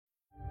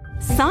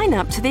Sign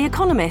up to The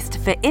Economist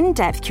for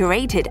in-depth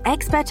curated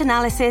expert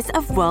analysis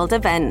of world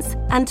events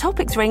and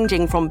topics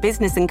ranging from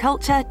business and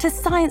culture to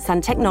science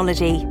and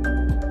technology.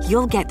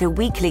 You'll get the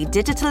weekly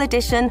digital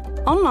edition,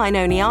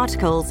 online-only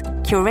articles,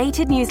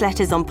 curated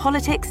newsletters on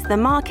politics, the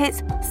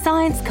markets,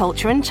 science,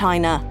 culture and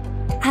China,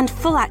 and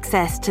full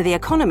access to The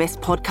Economist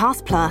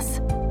Podcast Plus.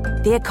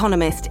 The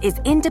Economist is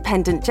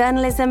independent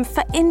journalism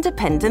for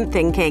independent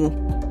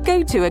thinking.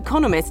 Go to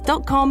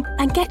economist.com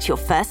and get your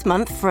first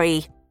month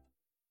free.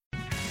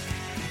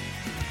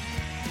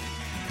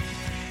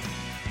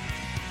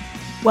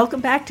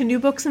 Welcome back to New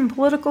Books in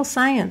Political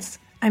Science.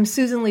 I'm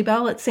Susan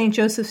Liebell at St.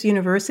 Joseph's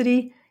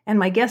University, and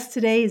my guest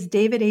today is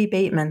David A.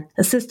 Bateman,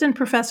 Assistant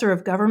Professor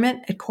of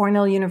Government at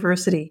Cornell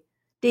University.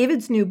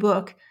 David's new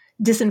book,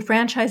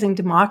 Disenfranchising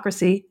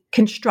Democracy,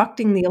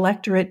 Constructing the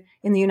Electorate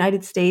in the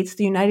United States,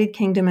 the United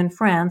Kingdom, and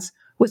France,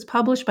 was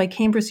published by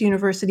Cambridge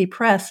University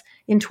Press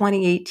in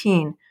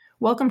 2018.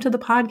 Welcome to the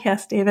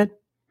podcast, David.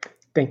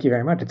 Thank you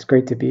very much. It's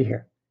great to be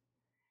here.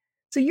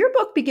 So your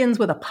book begins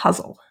with a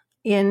puzzle.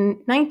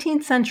 In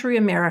 19th century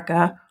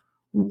America,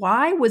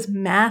 why was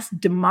mass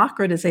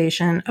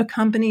democratization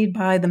accompanied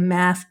by the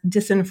mass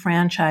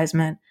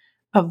disenfranchisement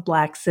of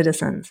Black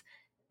citizens?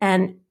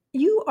 And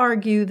you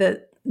argue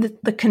that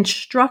the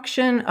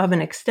construction of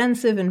an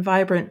extensive and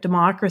vibrant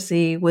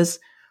democracy was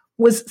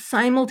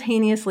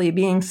simultaneously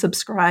being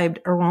subscribed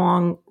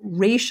along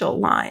racial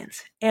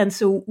lines. And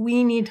so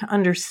we need to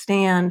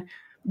understand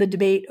the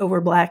debate over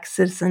Black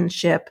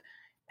citizenship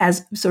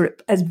as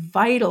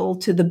vital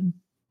to the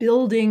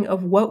building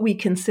of what we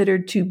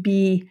considered to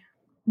be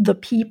the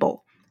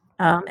people.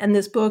 And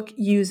this book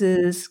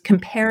uses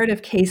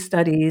comparative case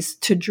studies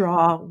to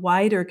draw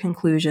wider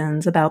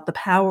conclusions about the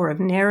power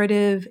of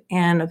narrative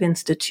and of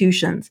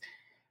institutions.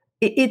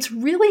 It's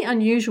really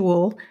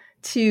unusual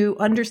to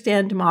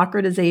understand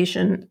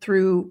democratization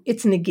through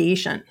its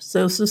negation.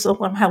 So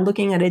somehow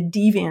looking at a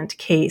deviant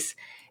case.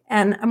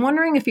 And I'm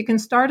wondering if you can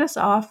start us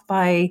off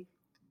by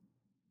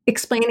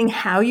explaining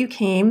how you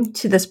came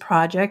to this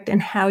project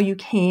and how you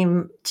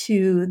came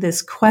to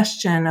this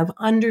question of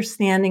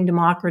understanding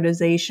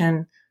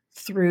democratization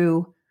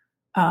through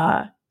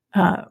the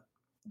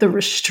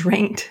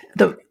restraint,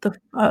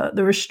 the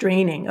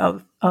restraining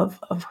of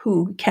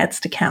who gets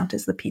to count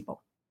as the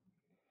people.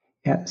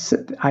 Yeah,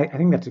 so I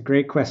think that's a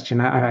great question.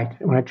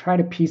 When I try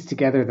to piece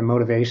together the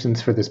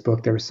motivations for this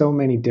book, there were so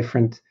many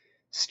different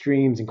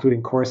streams,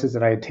 including courses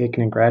that I had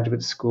taken in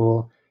graduate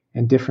school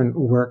and different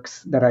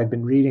works that I'd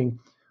been reading.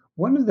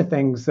 One of the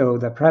things, though,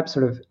 that perhaps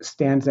sort of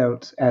stands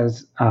out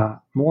as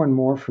more and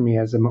more for me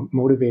as a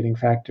motivating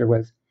factor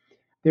was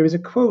there was a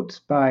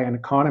quote by an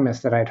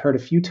economist that I'd heard a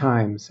few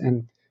times,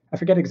 and I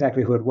forget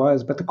exactly who it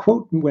was, but the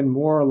quote went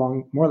more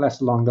or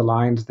less along the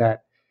lines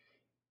that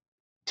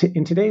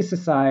in today's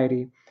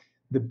society,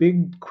 the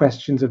big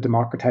questions of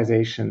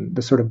democratization,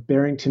 the sort of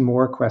Barrington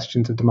Moore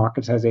questions of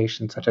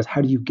democratization, such as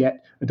how do you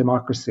get a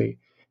democracy,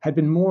 had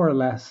been more or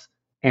less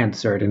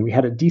answered, and we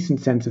had a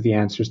decent sense of the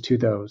answers to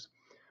those.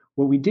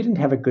 What we didn't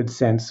have a good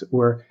sense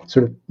were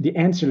sort of the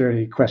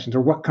ancillary questions,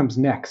 or what comes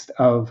next,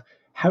 of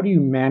how do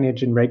you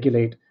manage and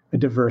regulate a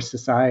diverse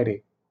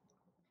society.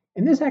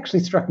 And this actually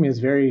struck me as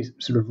very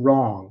sort of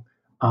wrong.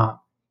 And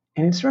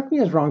it struck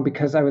me as wrong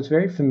because I was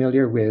very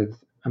familiar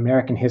with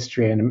American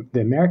history and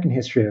the American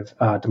history of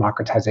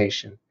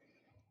democratization.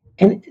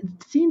 And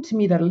it seemed to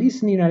me that, at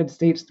least in the United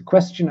States, the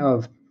question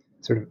of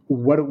sort of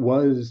what it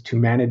was to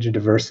manage a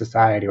diverse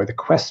society, or the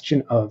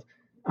question of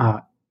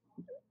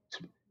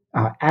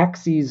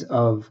axes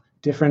of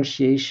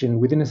differentiation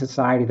within a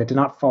society that did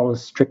not follow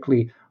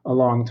strictly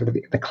along sort of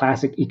the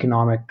classic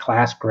economic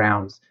class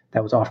grounds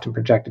that was often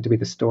projected to be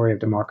the story of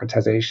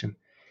democratization,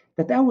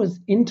 that was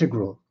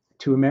integral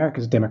to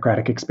America's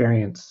democratic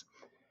experience.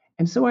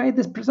 And so I had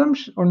this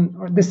presumption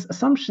or this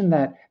assumption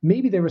that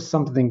maybe there was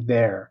something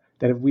there,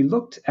 that if we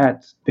looked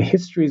at the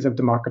histories of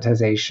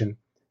democratization,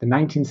 the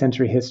 19th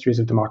century histories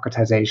of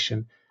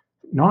democratization,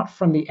 not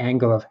from the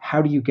angle of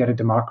how do you get a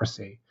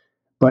democracy,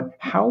 but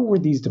how were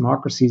these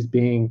democracies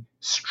being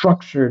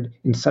structured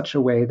in such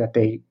a way that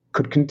they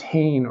could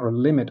contain or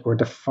limit or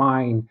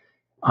define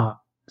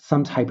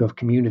some type of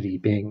community,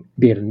 be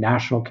it a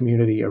national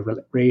community, a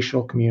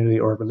racial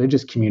community, or a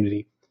religious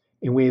community,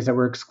 in ways that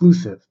were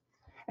exclusive.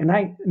 And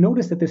I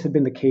noticed that this had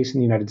been the case in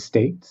the United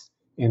States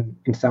in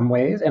some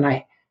ways.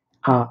 And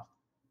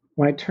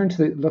when I turned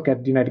to look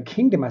at the United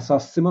Kingdom, I saw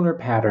similar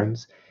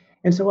patterns.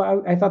 And so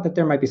I thought that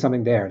there might be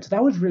something there. And so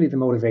that was really the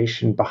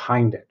motivation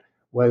behind it,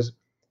 was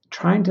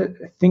trying to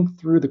think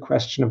through the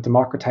question of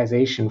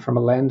democratization from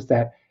a lens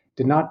that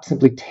did not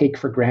simply take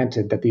for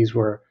granted that these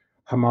were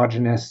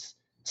homogeneous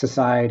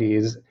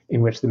societies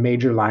in which the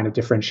major line of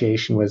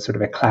differentiation was sort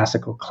of a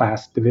classical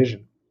class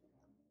division.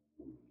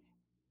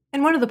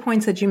 And one of the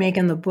points that you make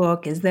in the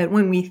book is that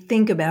when we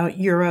think about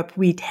Europe,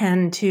 we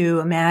tend to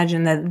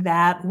imagine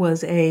that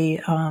was a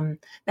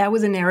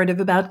narrative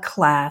about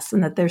class,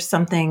 and that there's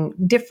something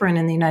different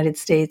in the United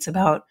States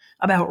about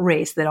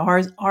race, that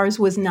ours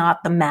was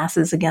not the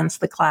masses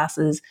against the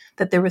classes,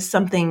 that there was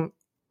something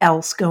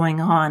else going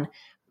on.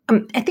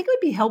 I think it would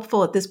be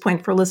helpful at this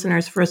point for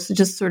listeners for us to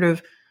just sort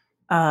of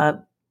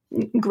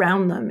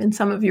ground them in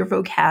some of your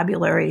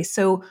vocabulary.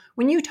 So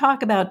when you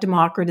talk about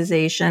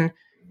democratization,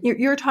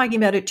 you're talking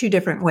about it two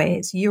different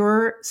ways.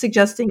 You're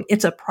suggesting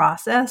it's a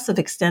process of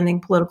extending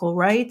political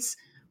rights,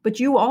 but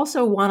you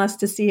also want us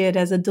to see it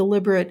as a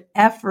deliberate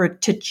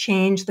effort to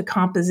change the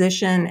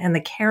composition and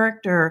the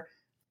character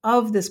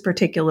of this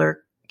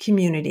particular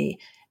community.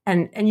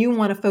 And you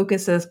want to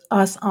focus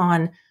us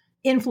on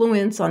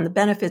influence, on the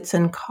benefits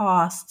and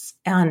costs,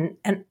 and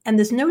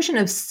this notion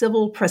of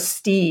civil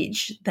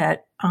prestige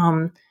that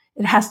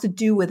it has to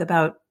do with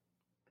about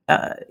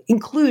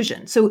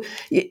inclusion. So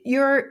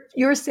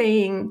you're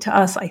saying to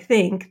us, I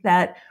think,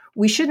 that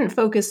we shouldn't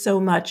focus so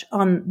much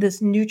on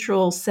this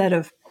neutral set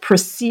of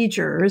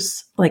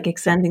procedures like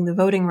extending the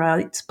voting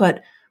rights,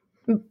 but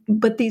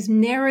these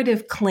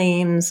narrative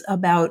claims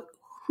about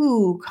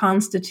who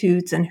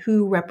constitutes and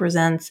who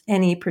represents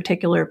any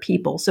particular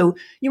people. So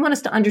you want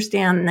us to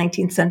understand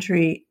 19th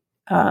century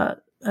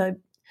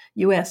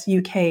US,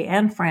 UK,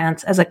 and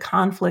France as a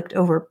conflict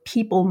over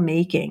people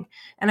making.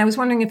 And I was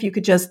wondering if you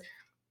could just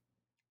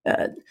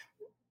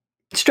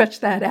stretch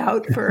that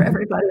out for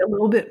everybody a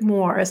little bit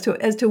more as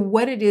to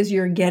what it is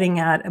you're getting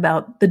at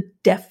about the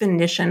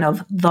definition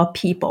of the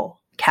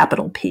people,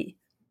 capital P.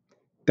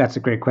 That's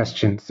a great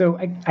question. So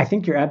I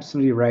think you're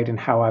absolutely right in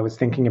how I was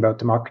thinking about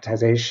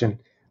democratization.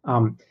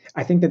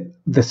 I think that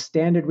the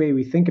standard way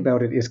we think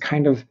about it is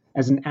kind of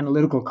as an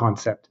analytical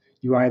concept.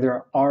 You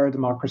either are a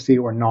democracy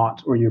or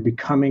not, or you're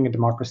becoming a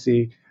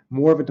democracy,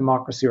 more of a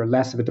democracy or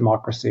less of a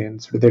democracy.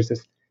 And sort of there's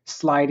this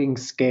sliding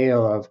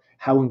scale of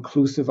how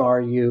inclusive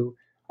are you,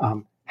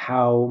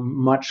 how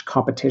much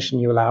competition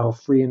you allow, how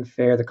free and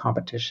fair the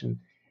competition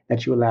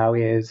that you allow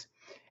is.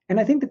 And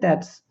I think that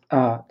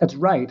that's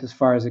right as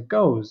far as it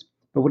goes.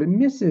 But what it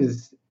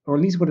misses, or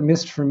at least what it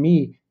missed for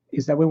me,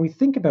 is that when we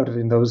think about it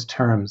in those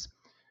terms,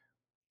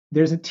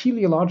 there's a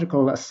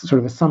teleological sort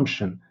of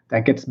assumption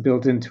that gets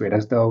built into it,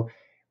 as though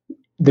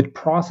the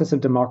process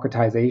of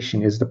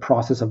democratization is the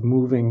process of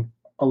moving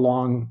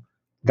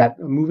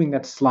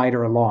that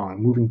slider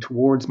along, moving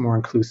towards more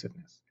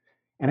inclusiveness.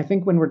 And I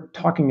think when we're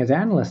talking as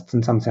analysts,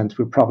 in some sense,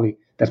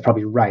 that's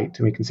probably right,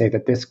 and we can say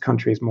that this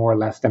country is more or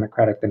less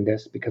democratic than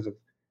this because of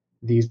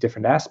these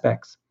different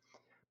aspects.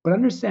 But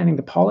understanding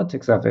the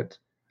politics of it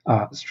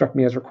struck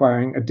me as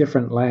requiring a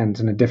different lens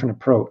and a different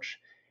approach.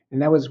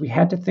 And that was, we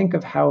had to think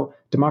of how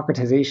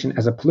democratization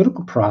as a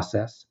political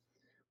process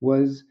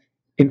was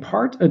in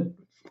part a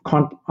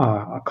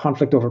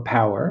conflict over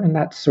power, and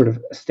that's sort of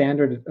a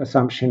standard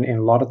assumption in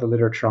a lot of the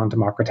literature on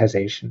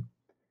democratization.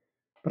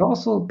 But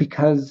also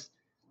because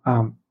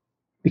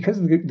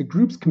the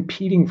groups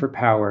competing for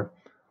power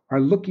are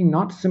looking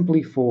not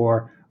simply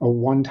for a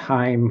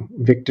one-time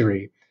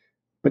victory,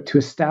 but to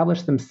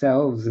establish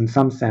themselves in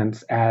some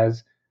sense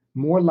as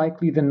more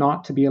likely than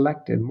not to be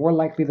elected, more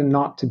likely than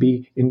not to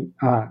be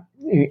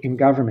in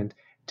government,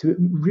 to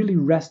really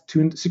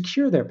to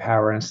secure their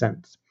power in a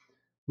sense.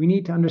 We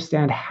need to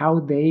understand how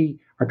they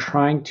are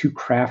trying to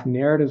craft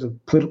narratives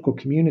of political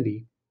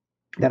community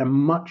that a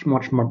much,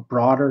 much more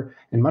broader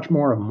and much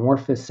more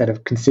amorphous set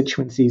of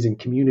constituencies and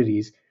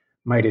communities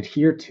might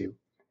adhere to.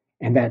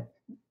 And that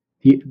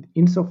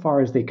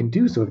insofar as they can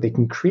do so, if they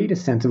can create a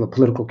sense of a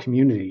political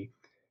community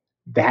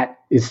that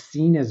is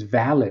seen as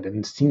valid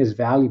and seen as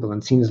valuable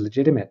and seen as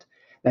legitimate,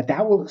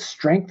 that will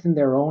strengthen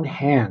their own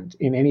hand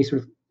in any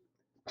sort of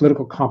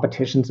political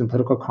competitions and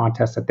political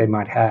contests that they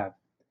might have.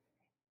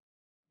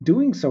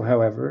 Doing so,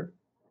 however,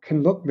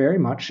 can look very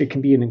much, it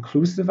can be an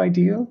inclusive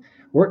ideal,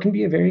 or it can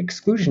be a very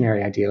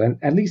exclusionary ideal. And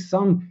at least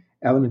some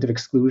element of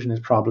exclusion is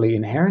probably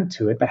inherent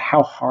to it, but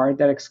how hard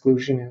that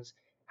exclusion is,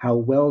 how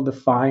well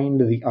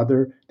defined the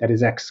other that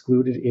is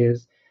excluded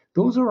is,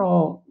 those are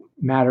all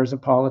matters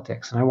of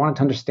politics. And I wanted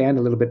to understand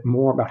a little bit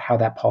more about how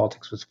that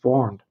politics was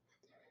formed.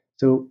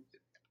 So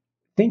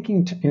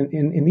thinking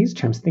in these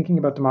terms, thinking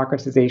about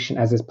democratization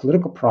as this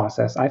political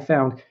process, I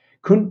found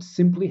couldn't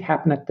simply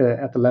happen at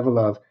the level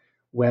of,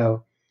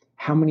 well,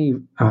 how many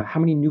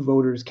new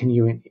voters can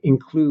you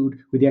include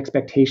with the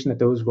expectation that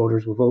those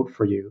voters will vote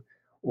for you?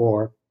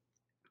 Or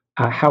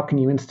how can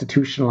you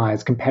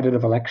institutionalize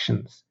competitive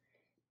elections?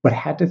 But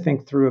had to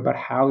think through about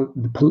how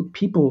the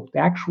people, the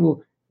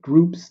actual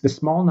groups, the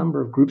small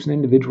number of groups and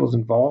individuals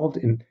involved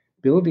in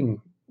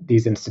building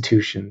these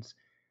institutions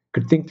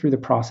could think through the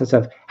process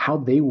of how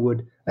they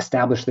would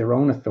establish their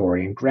own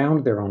authority and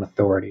ground their own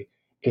authority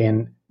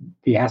in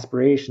the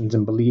aspirations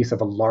and beliefs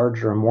of a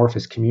larger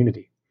amorphous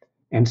community.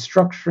 And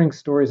structuring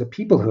stories of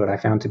peoplehood I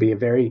found to be a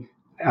very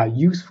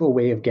useful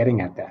way of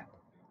getting at that.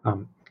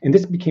 And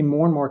this became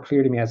more and more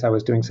clear to me as I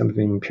was doing some of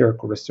the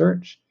empirical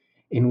research,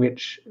 in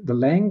which the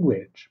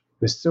language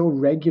was so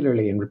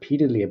regularly and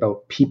repeatedly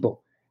about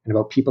people and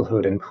about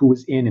peoplehood and who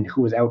was in and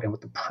who was out and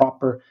what the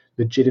proper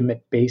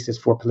legitimate basis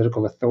for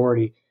political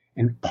authority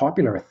and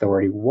popular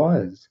authority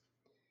was.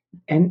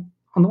 And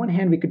on the one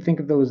hand, we could think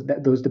of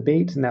those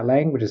debates and that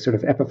language as sort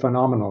of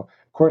epiphenomenal.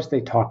 Of course,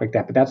 they talk like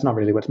that, but that's not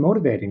really what's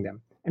motivating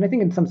them. And I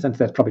think in some sense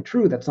that's probably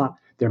true. That's not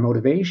their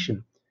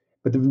motivation.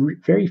 But the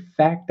very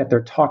fact that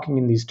they're talking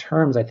in these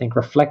terms, I think,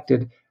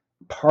 reflected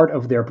part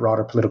of their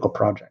broader political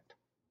project.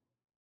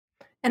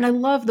 And I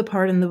love the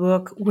part in the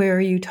book where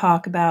you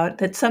talk about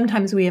that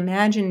sometimes we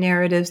imagine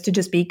narratives to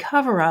just be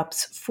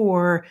cover-ups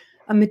for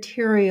a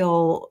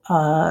material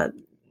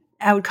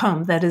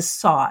outcome that is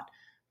sought.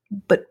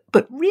 But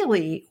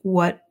really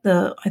what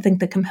I think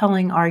the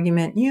compelling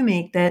argument you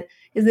make that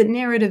is that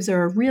narratives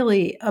are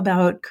really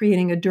about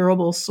creating a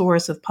durable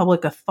source of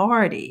public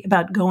authority,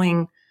 about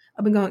going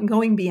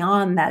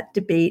beyond that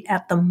debate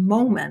at the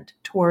moment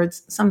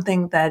towards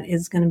something that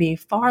is going to be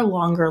far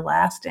longer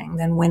lasting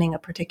than winning a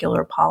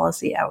particular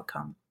policy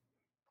outcome.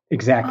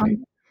 Exactly.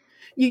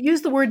 You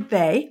use the word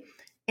they,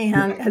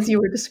 and as you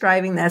were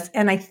describing this,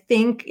 and I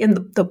think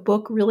in the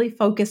book really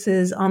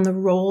focuses on the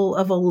role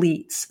of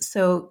elites.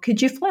 So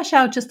could you flesh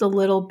out just a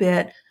little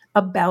bit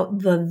about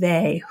the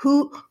they?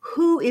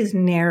 Who is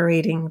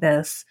narrating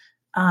this?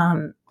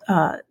 Who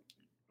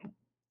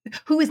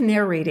is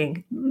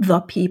narrating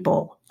the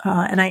people?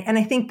 And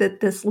I think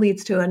that this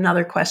leads to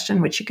another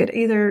question, which you could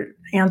either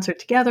answer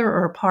together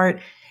or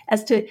apart,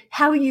 as to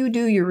how you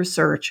do your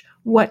research.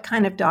 What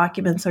kind of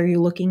documents are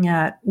you looking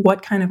at?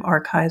 What kind of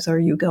archives are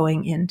you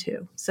going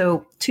into?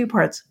 So 2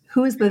 parts.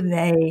 Who is the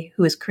they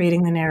who is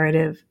creating the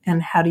narrative,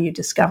 and how do you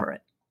discover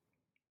it?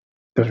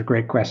 Those are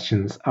great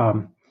questions.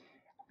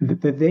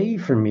 The they,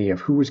 for me, of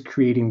who was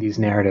creating these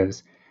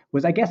narratives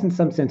was, I guess, in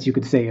some sense, you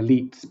could say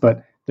elites,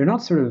 but they're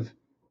not sort of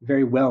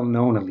very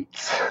well-known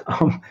elites.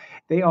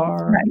 They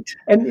are, right.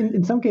 And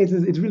in some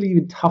cases, it's really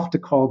even tough to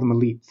call them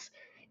elites.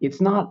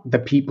 It's not the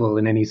people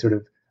in any sort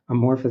of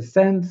amorphous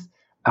sense.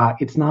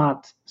 It's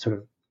not sort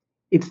of,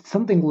 it's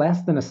something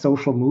less than a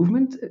social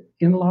movement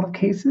in a lot of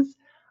cases.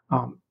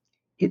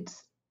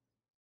 It's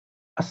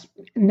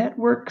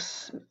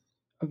networks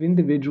of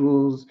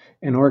individuals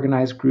and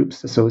organized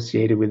groups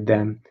associated with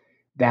them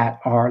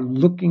that are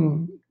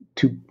looking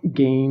to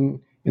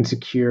gain and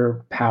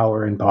secure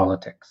power in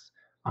politics.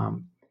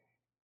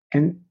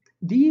 And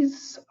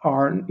these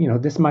are,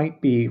 this might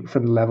be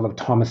from the level of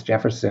Thomas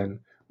Jefferson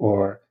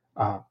or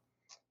the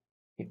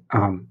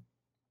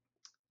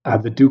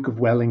Duke of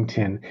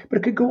Wellington, but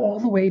it could go all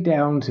the way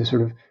down to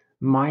sort of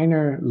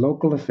minor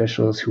local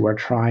officials who are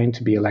trying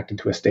to be elected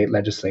to a state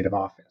legislative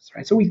office,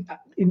 right? So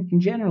in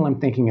general, I'm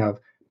thinking of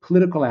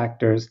political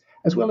actors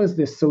as well as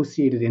the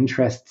associated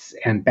interests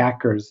and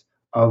backers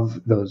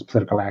of those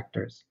political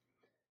actors.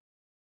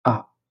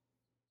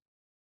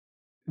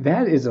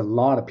 That is a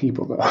lot of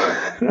people, though.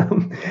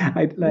 On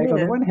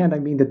the one hand, I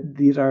mean that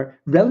these are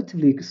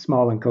relatively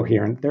small and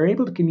coherent. They're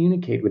able to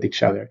communicate with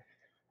each other.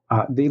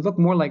 They look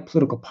more like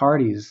political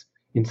parties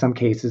in some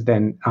cases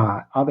than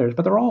others,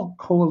 but they're all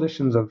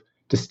coalitions of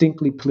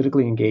distinctly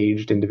politically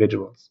engaged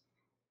individuals.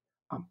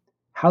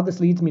 How this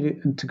leads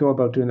me to go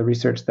about doing the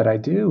research that I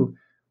do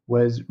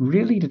was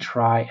really to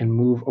try and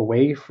move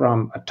away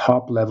from a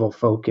top-level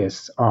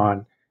focus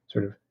on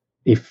sort of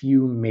a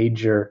few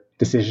major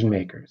decision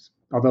makers,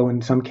 although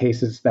in some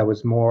cases that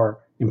was more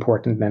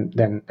important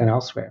than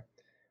elsewhere,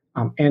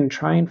 and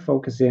try and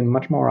focus in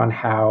much more on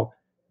how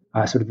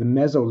sort of the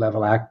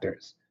meso-level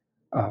actors,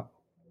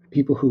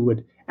 people who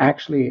would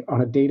actually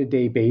on a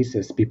day-to-day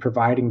basis be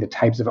providing the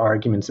types of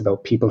arguments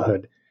about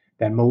peoplehood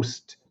that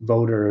most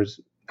voters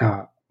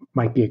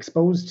might be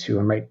exposed to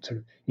and might sort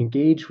of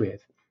engage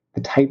with,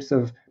 the types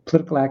of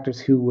political actors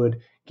who would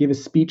give a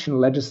speech in a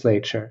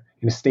legislature,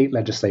 in a state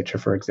legislature,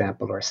 for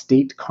example, or a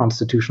state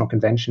constitutional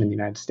convention in the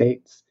United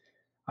States,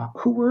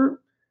 who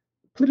were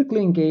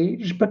politically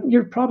engaged, but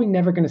you're probably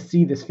never going to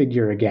see this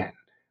figure again.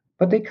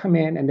 But they come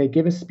in and they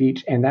give a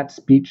speech, and that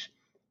speech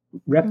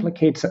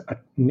replicates a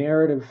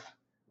narrative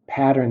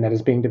pattern that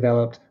is being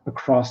developed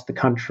across the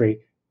country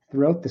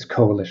throughout this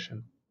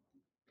coalition.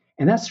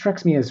 And that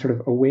strikes me as sort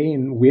of a way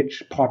in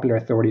which popular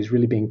authority is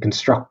really being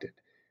constructed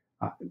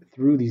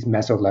through these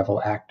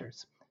meso-level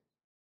actors.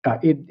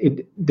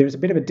 There's a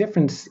bit of a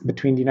difference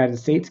between the United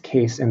States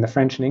case and the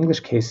French and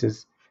English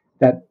cases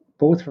that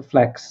both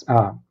reflects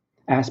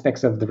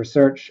aspects of the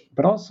research,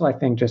 but also, I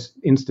think, just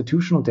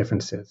institutional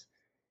differences.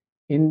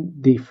 In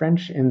the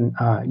French and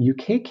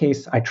UK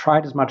case, I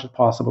tried as much as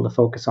possible to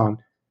focus on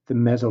the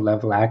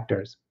meso-level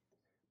actors,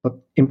 but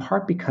in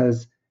part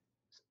because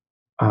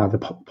the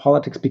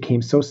politics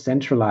became so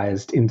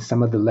centralized in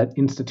some of the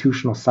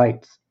institutional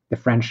sites, the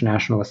French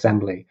National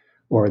Assembly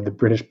or the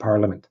British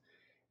Parliament,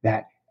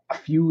 that a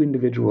few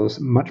individuals,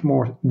 much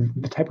more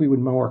the type we would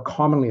more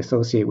commonly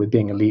associate with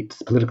being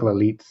elites, political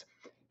elites,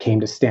 came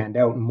to stand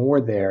out more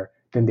there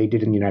than they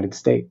did in the United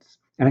States.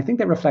 And I think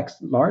that reflects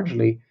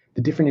largely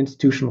the different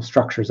institutional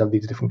structures of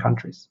these different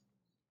countries.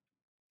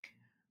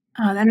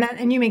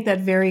 And you make that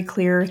very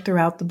clear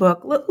throughout the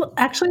book.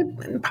 Actually,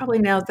 probably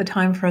now is the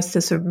time for us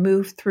to sort of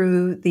move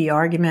through the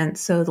argument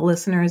so the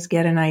listeners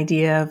get an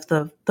idea of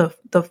the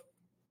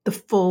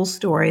full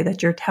story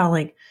that you're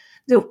telling.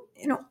 So,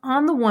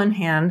 on the one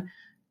hand,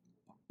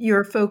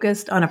 you're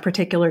focused on a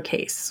particular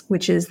case,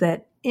 which is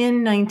that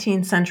in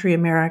 19th century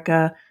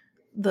America,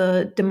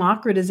 the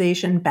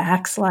democratization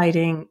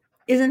backsliding,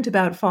 isn't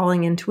about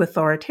falling into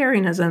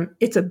authoritarianism.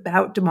 It's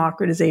about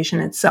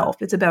democratization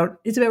itself. It's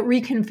about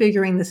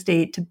reconfiguring the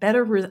state to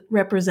better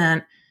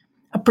represent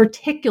a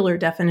particular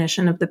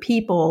definition of the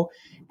people.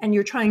 And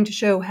you're trying to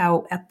show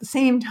how at the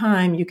same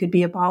time you could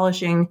be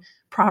abolishing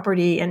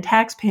property and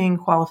tax-paying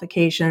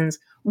qualifications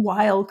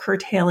while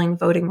curtailing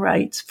voting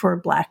rights for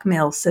Black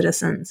male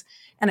citizens.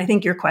 And I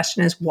think your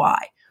question is why?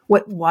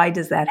 Why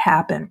does that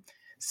happen?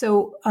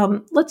 So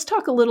let's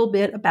talk a little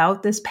bit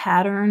about this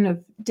pattern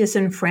of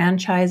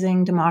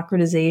disenfranchising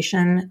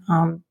democratization.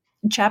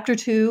 Chapter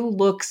 2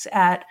 looks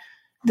at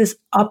this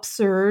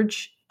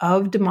upsurge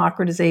of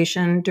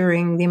democratization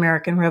during the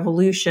American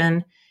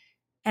Revolution,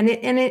 and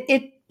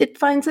it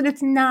finds that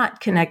it's not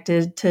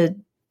connected to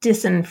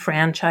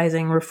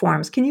disenfranchising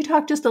reforms. Can you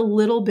talk just a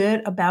little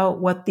bit about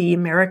what the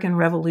American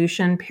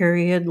Revolution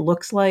period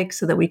looks like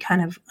so that we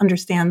kind of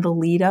understand the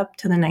lead up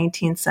to the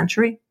 19th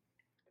century?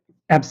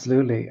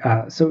 Absolutely.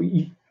 So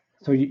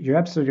you're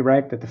absolutely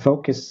right that the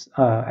focus,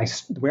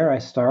 where I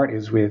start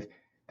is with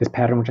this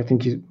pattern, which I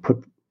think you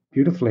put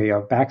beautifully,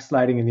 of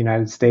backsliding in the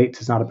United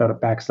States is not about a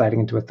backsliding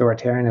into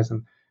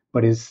authoritarianism,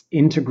 but is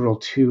integral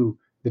to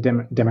the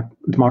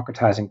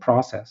democratizing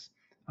process.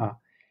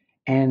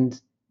 And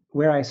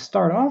where I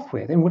start off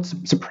with, and what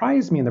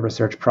surprised me in the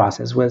research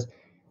process was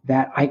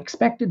that I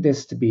expected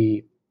this to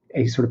be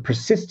a sort of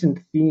persistent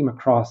theme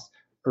across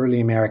early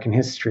American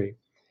history.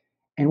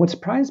 And what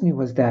surprised me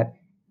was that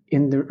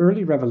in the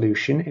early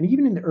Revolution, and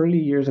even in the early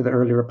years of the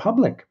early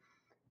Republic,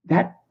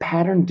 that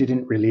pattern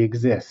didn't really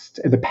exist.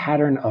 The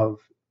pattern of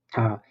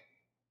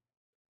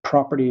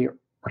property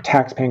or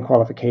tax-paying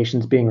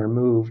qualifications being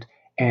removed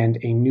and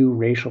a new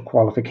racial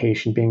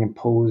qualification being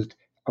imposed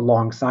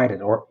alongside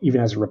it, or even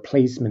as a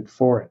replacement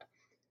for it.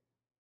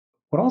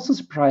 What also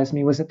surprised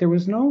me was that there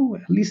was no,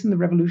 at least in the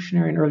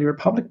Revolutionary and early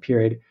Republic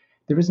period,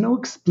 there was no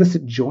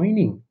explicit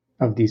joining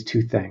of these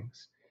two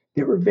things.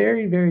 There were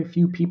very, very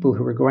few people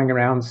who were going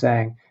around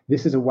saying,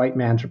 this is a white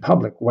man's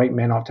republic. White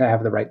men ought to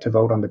have the right to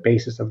vote on the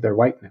basis of their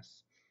whiteness.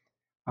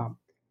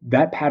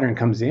 That pattern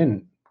comes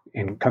in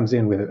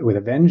with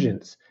a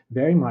vengeance,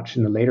 very much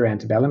in the later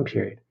antebellum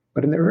period.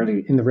 But in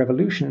the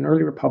Revolution and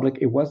early Republic,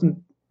 it wasn't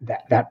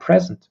that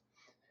present.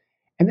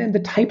 And then the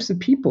types of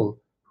people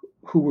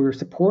who were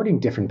supporting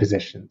different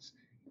positions.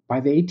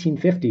 By the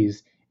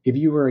 1850s, if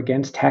you were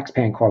against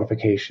tax-paying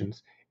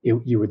qualifications,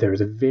 there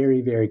was a very,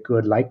 very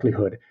good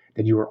likelihood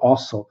that you were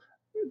also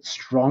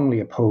strongly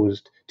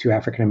opposed to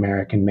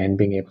African-American men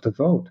being able to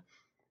vote.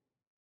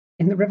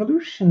 In the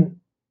Revolution,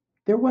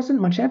 there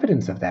wasn't much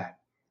evidence of that.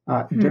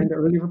 During the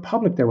early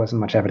Republic, there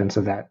wasn't much evidence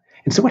of that.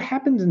 And so what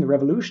happens in the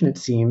Revolution, it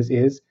seems,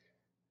 is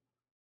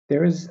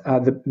there's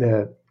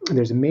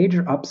a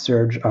major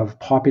upsurge of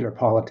popular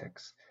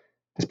politics.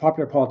 This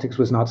popular politics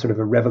was not sort of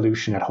a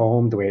revolution at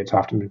home, the way it's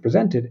often been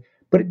presented,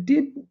 but it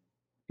did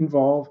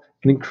involve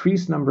an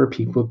increased number of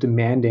people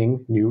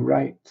demanding new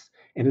rights.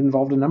 And it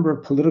involved a number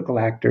of political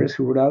actors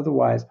who would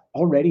otherwise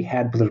already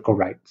had political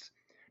rights,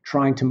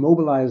 trying to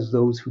mobilize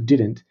those who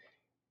didn't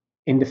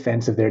in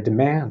defense of their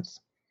demands.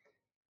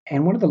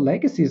 And one of the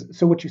legacies,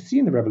 so what you see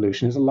in the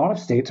revolution is a lot of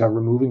states are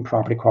removing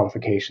property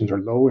qualifications or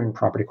lowering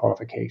property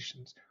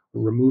qualifications,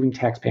 or removing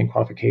tax-paying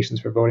qualifications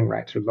for voting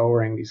rights, or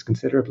lowering these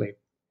considerably.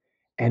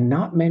 And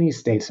not many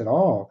states at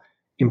all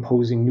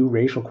imposing new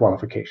racial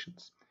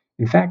qualifications.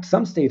 In fact,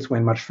 some states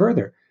went much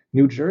further.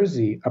 New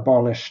Jersey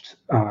abolished,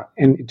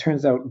 and it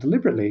turns out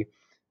deliberately,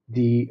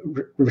 the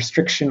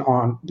restriction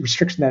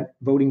that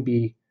voting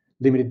be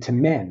limited to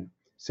men.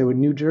 So in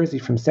New Jersey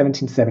from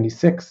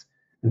 1776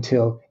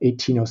 until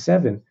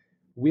 1807,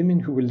 women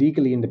who were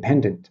legally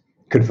independent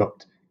could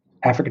vote.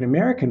 African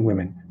American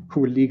women who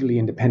were legally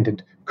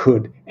independent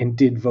could and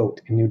did vote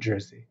in New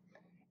Jersey.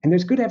 And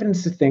there's good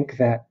evidence to think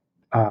that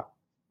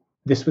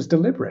this was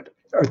deliberate,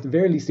 or at the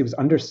very least it was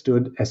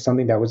understood as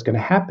something that was going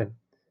to happen.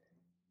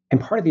 And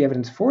part of the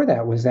evidence for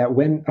that was that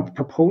when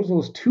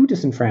proposals to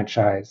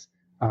disenfranchise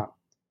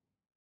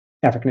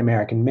African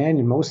American men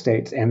in most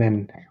states, and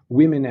then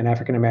women and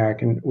African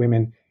American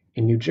women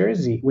in New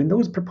Jersey, when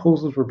those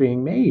proposals were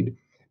being made,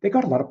 they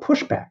got a lot of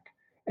pushback.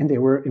 And they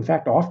were, in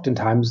fact,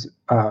 oftentimes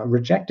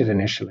rejected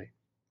initially.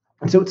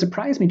 And so it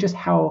surprised me just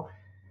how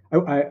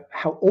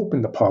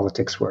open the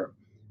politics were.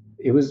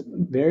 It was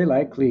very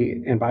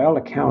likely, and by all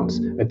accounts,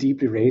 a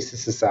deeply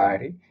racist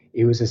society.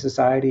 It was a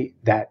society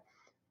that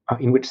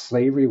in which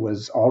slavery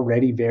was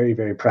already very,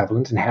 very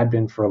prevalent and had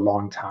been for a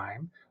long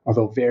time,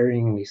 although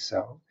varyingly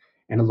so.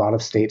 And a lot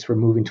of states were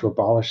moving to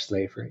abolish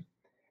slavery.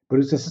 But it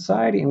was a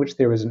society in which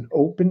there was an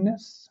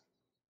openness.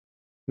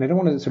 And I don't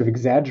want to sort of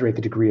exaggerate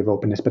the degree of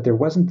openness, but there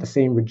wasn't the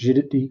same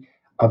rigidity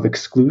of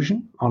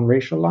exclusion on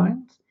racial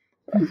lines,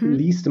 at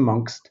least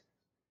amongst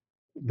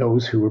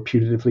those who were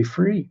putatively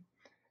free.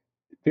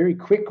 Very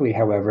quickly,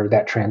 however,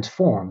 that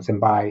transforms. And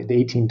by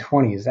the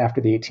 1820s,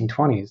 after the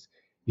 1820s,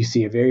 you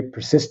see a very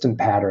persistent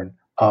pattern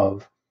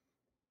of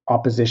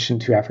opposition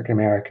to African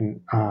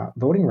American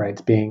voting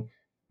rights being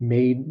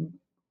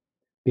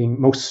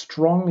most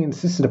strongly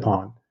insisted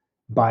upon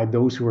by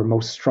those who were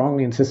most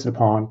strongly insisted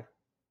upon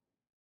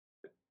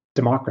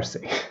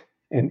democracy.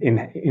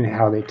 in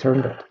how they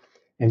termed it.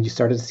 And you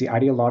started to see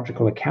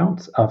ideological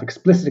accounts of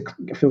explicit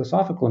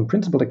philosophical and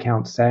principled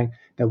accounts saying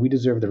that we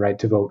deserve the right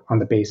to vote on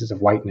the basis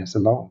of whiteness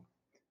alone.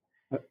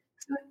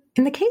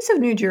 In the case of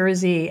New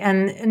Jersey,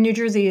 and New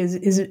Jersey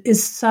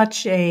is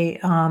such a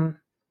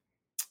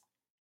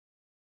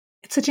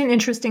it's such an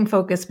interesting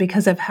focus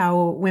because of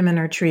how women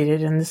are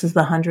treated, and this is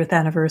the 100th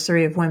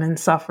anniversary of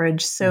women's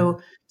suffrage.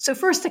 So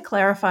first to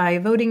clarify,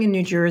 voting in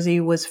New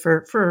Jersey was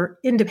for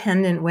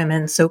independent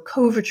women. So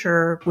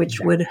coverture,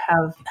 which would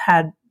have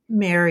had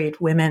married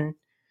women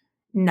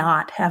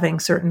not having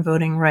certain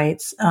voting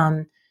rights,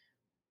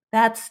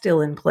 that's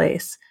still in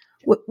place.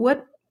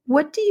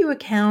 What do you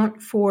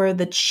account for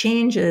the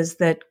changes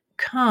that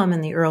come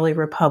in the early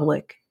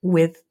republic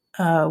with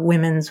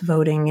women's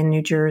voting in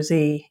New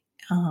Jersey,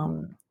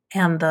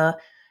 and the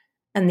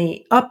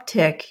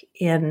uptick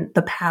in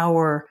the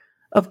power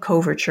of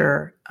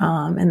coverture,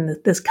 and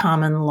this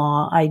common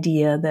law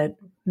idea that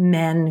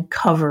men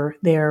cover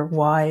their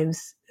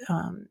wives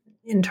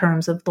in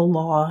terms of the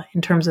law,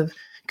 in terms of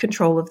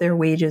control of their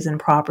wages and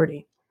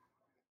property?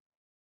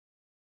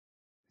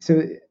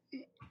 So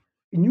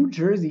New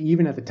Jersey,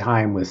 even at the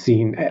time, was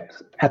seen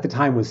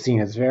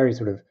as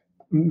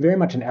very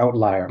much an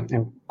outlier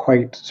and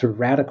quite sort of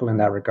radical in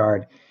that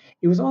regard.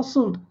 It was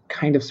also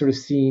kind of sort of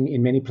seen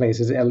in many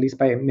places, at least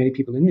by many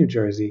people in New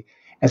Jersey,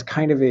 as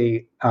kind of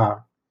a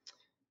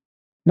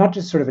not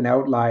just sort of an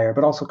outlier,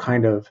 but also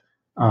kind of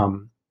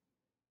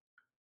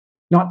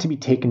not to be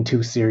taken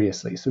too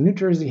seriously. So New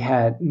Jersey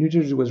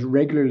was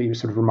regularly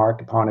sort of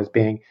remarked upon as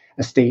being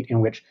a state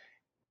in which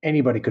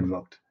anybody could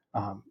vote.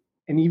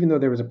 And even though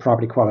there was a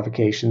property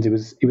qualifications,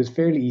 it was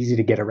fairly easy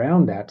to get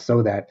around that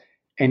so that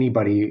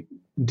anybody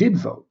did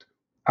vote.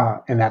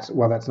 And that's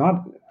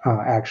not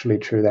actually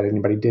true that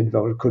anybody did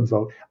vote or could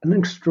vote. An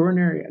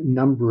extraordinary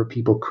number of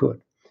people could.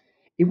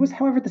 It was,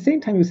 however, at the same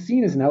time, it was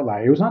seen as an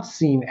outlier. It was not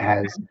seen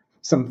as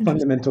some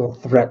fundamental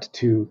threat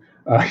to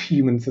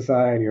human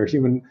society or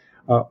human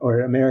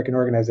or American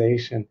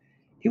organization.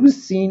 It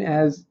was seen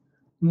as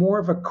more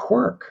of a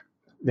quirk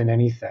than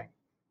anything,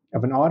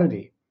 of an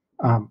oddity.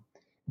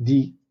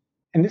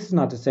 And this is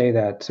not to say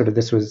that sort of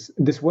this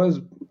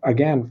was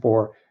again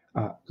for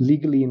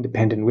legally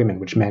independent women,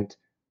 which meant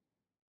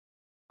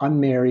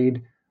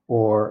unmarried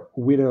or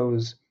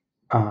widows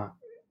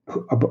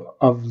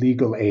of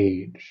legal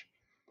age.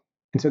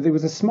 And so there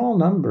was a small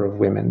number of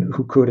women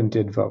who could and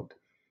did vote.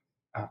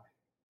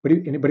 But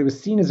it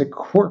was seen as a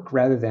quirk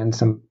rather than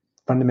some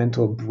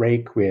fundamental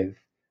break with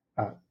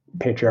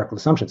patriarchal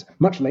assumptions.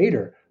 Much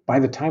later, by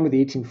the time of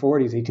the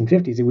 1840s,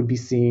 1850s,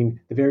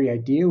 the very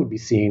idea would be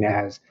seen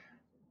as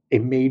a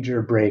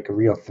major break, a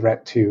real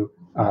threat to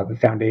the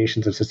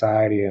foundations of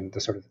society and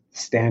the sort of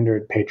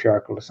standard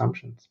patriarchal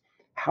assumptions.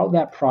 How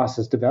that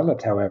process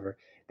developed, however,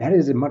 that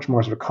is a much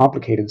more sort of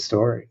complicated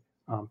story.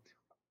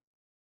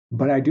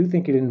 But I do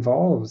think it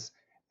involves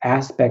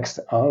aspects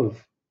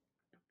of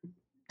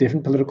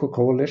different political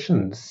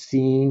coalitions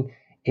seeing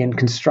in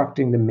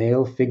constructing the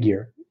male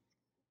figure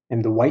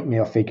and the white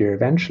male figure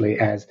eventually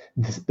as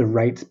the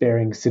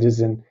rights-bearing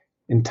citizen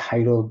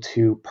entitled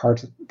to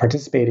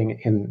participating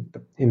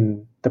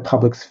in the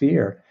public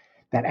sphere,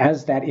 that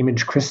as that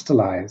image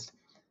crystallized,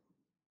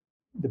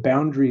 the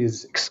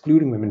boundaries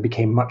excluding women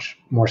became much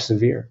more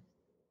severe.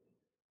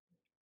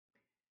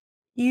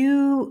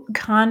 You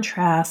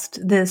contrast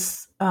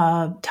this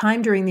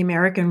time during the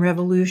American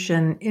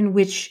Revolution in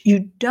which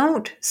you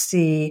don't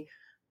see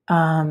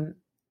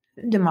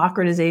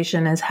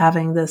democratization as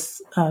having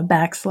this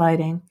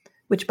backsliding,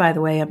 which, by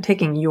the way, I'm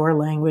taking your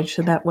language,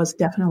 so that was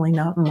definitely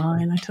not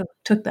mine. I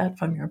took that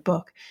from your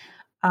book.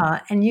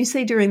 And you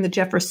say during the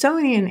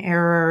Jeffersonian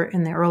era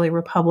in the early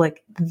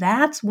republic,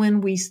 that's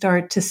when we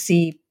start to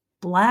see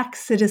Black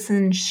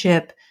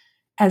citizenship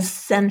as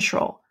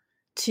central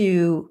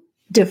to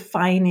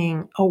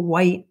defining a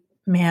white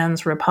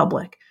man's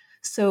republic.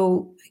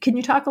 So can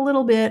you talk a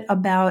little bit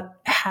about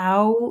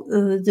how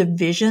the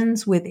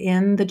divisions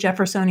within the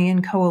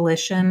Jeffersonian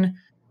coalition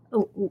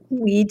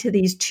lead to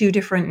these two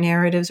different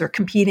narratives or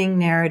competing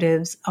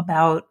narratives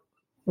about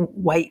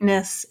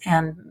whiteness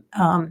and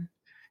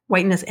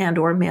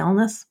or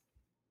maleness?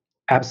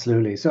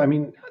 Absolutely. So, I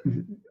mean,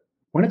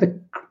 one of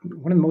the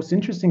most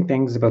interesting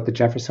things about the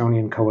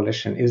Jeffersonian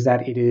coalition is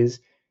that it is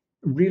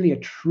really a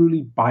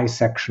truly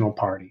bisectional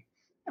party.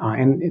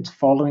 And it's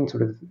following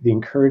sort of the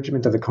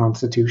encouragement of the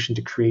Constitution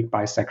to create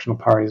bisectional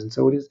parties. And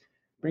so it is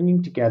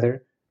bringing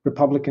together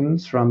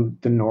Republicans from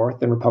the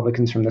North and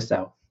Republicans from the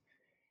South.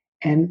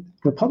 And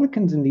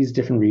Republicans in these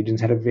different regions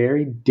had a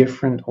very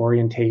different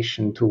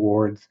orientation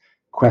towards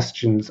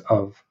questions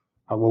of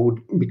what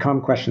would become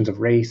questions of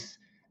race,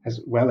 as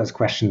well as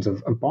questions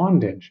of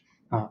bondage.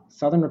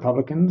 Southern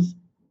Republicans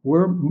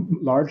were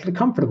largely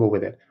comfortable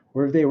with it.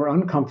 Or if they were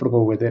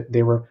uncomfortable with it,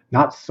 they were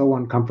not so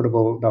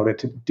uncomfortable about it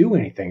to do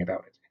anything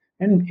about it.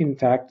 And in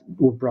fact,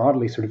 were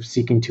broadly sort of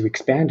seeking to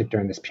expand it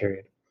during this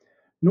period.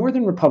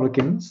 Northern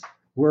Republicans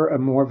were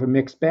more of a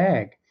mixed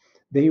bag.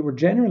 They were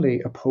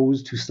generally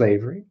opposed to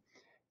slavery.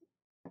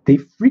 they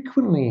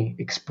frequently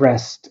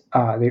expressed,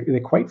 they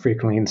quite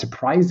frequently and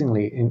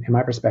surprisingly, in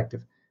my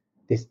perspective,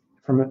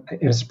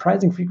 in a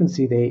surprising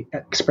frequency, they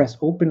expressed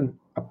open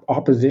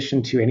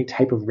opposition to any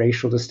type of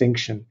racial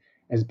distinction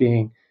as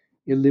being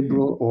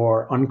illiberal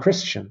or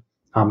unchristian,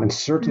 and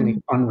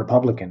certainly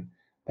unrepublican.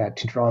 That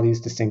to draw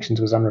these distinctions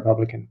was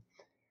unrepublican.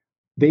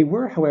 They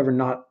were, however,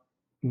 not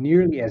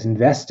nearly as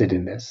invested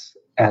in this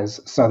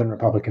as Southern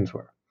Republicans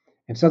were.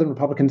 And Southern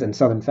Republicans and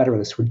Southern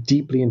Federalists were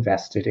deeply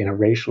invested in a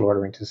racial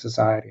ordering to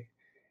society.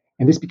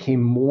 And this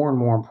became more and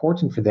more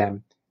important for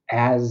them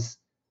as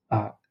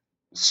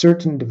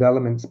certain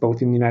developments,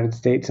 both in the United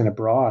States and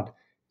abroad,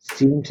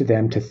 seemed to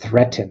them to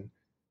threaten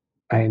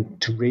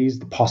and to raise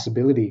the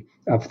possibility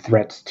of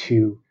threats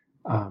to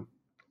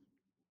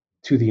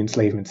the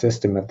enslavement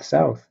system of the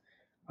South.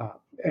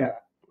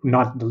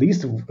 Not the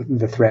least of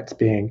the threats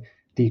being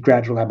the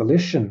gradual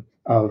abolition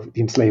of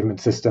the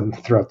enslavement system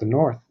throughout the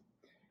North.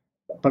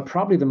 But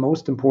probably the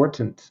most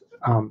important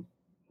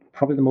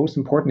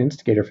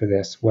instigator for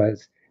this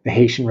was the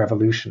Haitian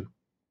Revolution.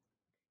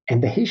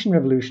 And the Haitian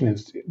Revolution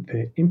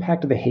the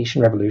impact of the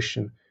Haitian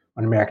Revolution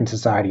on American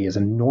society is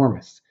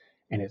enormous,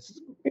 and it's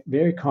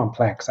very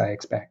complex, I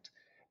expect.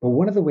 But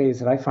one of the ways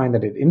that I find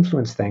that it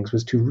influenced things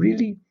was to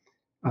really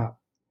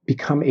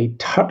become a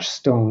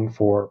touchstone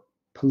for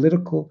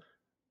political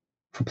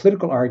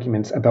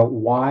arguments about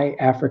why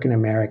African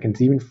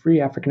Americans, even free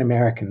African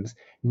Americans,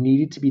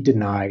 needed to be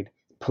denied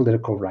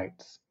political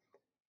rights.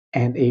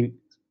 And a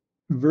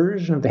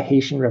version of the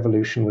Haitian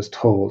Revolution was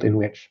told in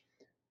which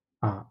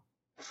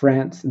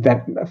France,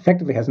 that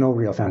effectively has no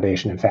real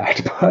foundation, in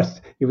fact, but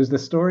it was the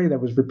story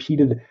that was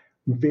repeated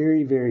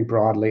very, very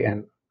broadly,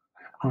 and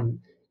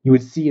you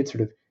would see it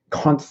sort of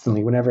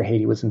constantly whenever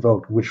Haiti was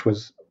invoked, which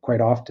was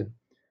quite often.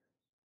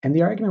 And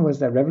the argument was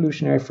that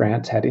revolutionary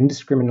France had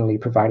indiscriminately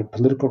provided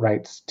political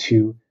rights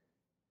to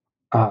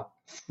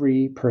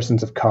free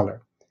persons of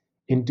color.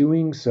 In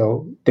doing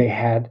so, they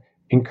had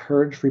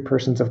encouraged free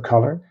persons of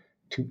color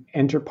to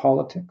enter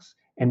politics,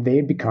 and they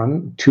had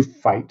begun to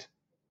fight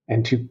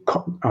and to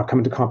come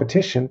into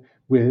competition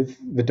with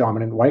the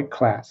dominant white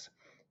class.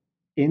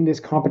 In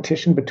this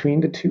competition between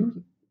the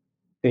two,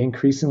 they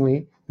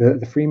increasingly,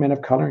 the free men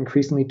of color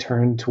increasingly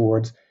turned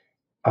towards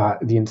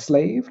the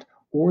enslaved,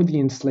 or the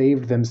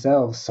enslaved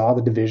themselves saw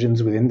the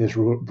divisions within this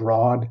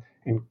broad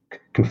and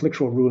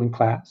conflictual ruling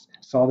class,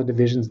 saw the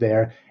divisions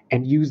there,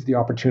 and used the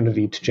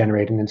opportunity to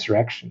generate an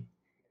insurrection.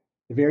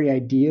 The very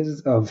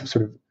ideas of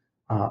sort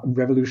of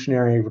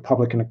revolutionary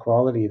Republican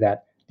equality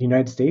that the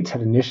United States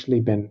had initially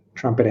been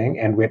trumpeting,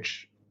 and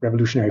which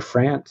revolutionary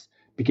France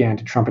began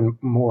to trumpet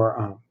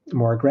more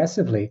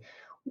aggressively,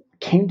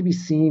 came to be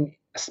seen,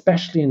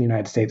 especially in the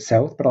United States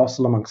South, but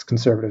also amongst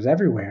conservatives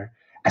everywhere,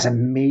 as a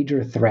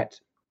major threat,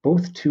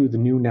 both to the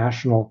new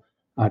nation,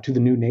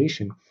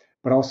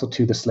 but also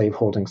to the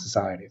slaveholding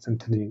societies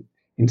and to the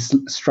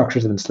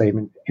structures of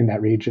enslavement in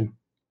that region.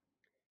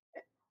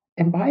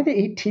 And by the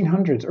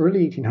 1800s,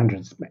 early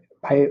 1800s,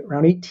 by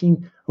around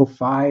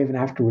 1805 and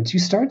afterwards, you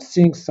start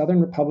seeing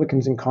Southern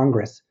Republicans in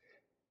Congress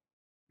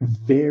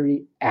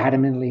very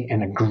adamantly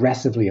and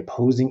aggressively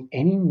opposing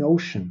any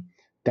notion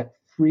that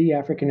free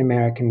African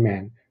American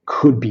men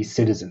could be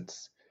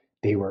citizens.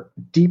 They were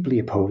deeply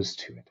opposed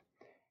to it.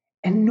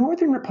 And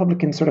Northern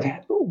Republicans sort of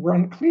were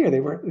unclear. They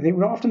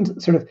would often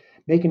sort of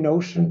make a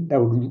notion that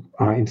would,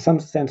 in some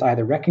sense,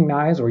 either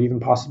recognize or even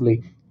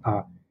possibly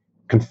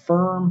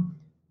confirm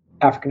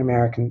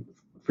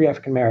free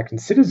African American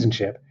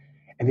citizenship,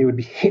 and they would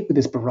be hit with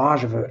this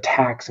barrage of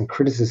attacks and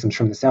criticisms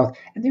from the South,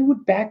 and they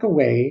would back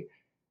away,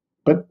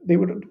 but they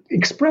would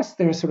express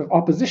their sort of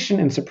opposition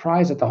and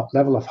surprise at the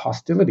level of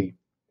hostility.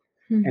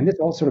 And this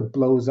all sort of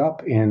blows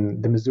up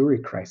in the Missouri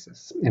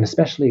crisis, and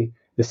especially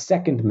the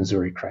second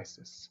Missouri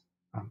crisis.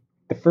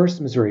 The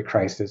first Missouri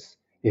crisis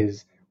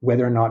is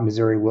whether or not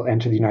Missouri will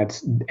enter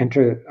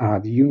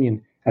the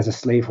Union as a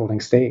slaveholding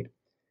state.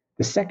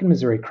 The second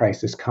Missouri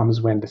crisis comes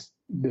when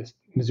the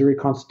Missouri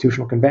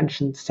Constitutional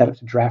Convention, set up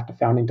to draft a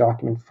founding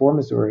document for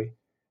Missouri,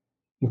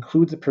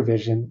 includes a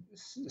provision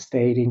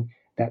stating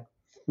that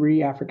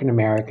free African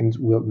Americans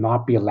will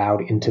not be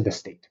allowed into the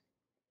state.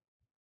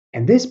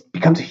 And this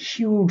becomes a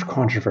huge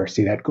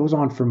controversy that goes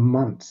on for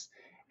months.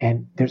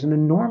 And there's an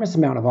enormous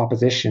amount of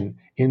opposition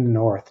in the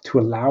North to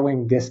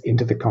allowing this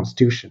into the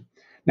Constitution.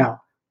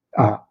 Now,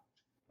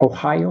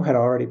 Ohio had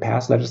already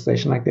passed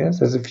legislation like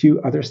this, as a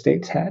few other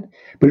states had,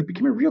 but it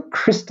became a real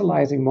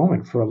crystallizing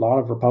moment for a lot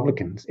of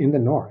Republicans in the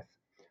North,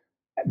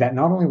 that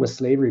not only was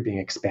slavery being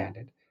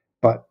expanded,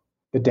 but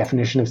the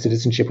definition of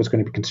citizenship was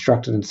going to be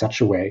constructed in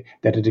such a way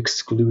that it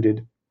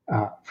excluded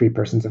free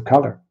persons of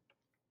color.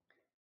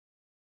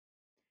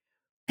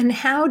 And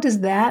how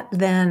does that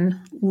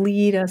then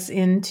lead us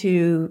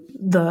into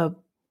the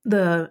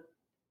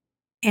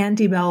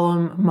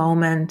antebellum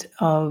moment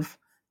of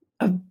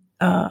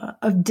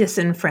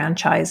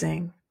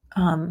disenfranchising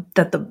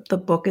that the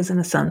book is, in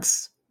a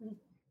sense,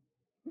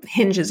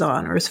 hinges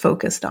on or is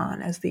focused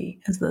on as the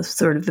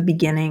sort of the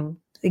beginning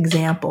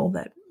example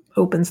that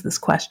opens this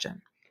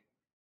question?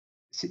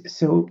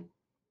 So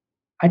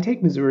I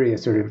take Missouri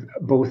as sort of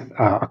both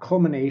a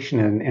culmination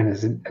and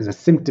as a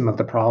symptom of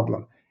the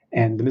problem.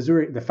 And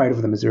the fight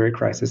over the Missouri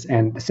crisis.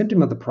 And the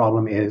symptom of the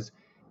problem is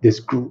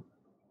this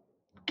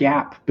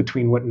gap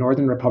between what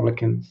Northern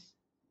Republicans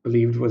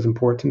believed was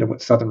important and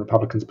what Southern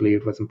Republicans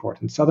believed was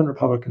important. Southern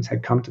Republicans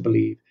had come to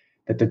believe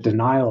that the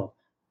denial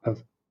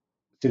of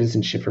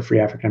citizenship for free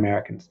African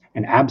Americans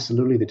and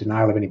absolutely the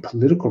denial of any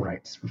political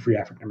rights for free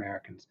African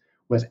Americans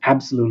was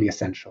absolutely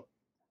essential.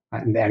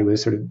 And that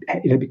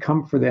it had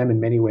become for them in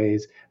many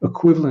ways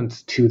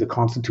equivalent to the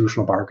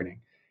constitutional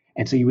bargaining.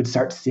 And so you would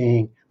start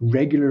seeing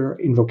regular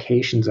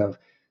invocations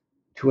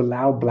to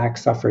allow Black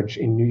suffrage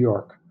in New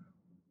York,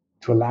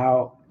 to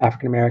allow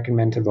African American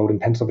men to vote in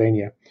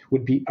Pennsylvania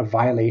would be a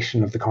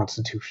violation of the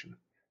Constitution,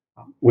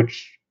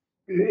 which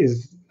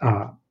is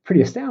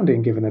pretty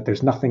astounding given that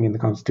there's nothing in the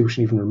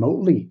Constitution even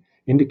remotely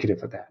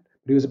indicative of that.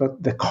 But it was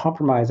about the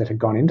compromise that had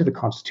gone into the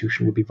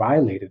Constitution would be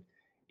violated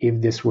if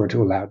this were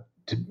to allow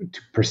to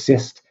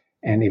persist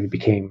and if it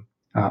became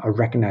a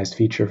recognized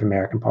feature of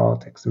American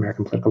politics,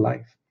 American political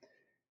life.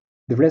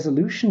 The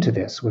resolution to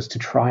this was to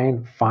try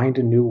and find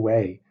a new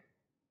way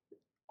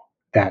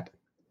that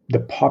the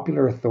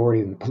popular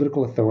authority and the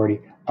political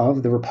authority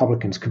of the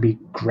Republicans could be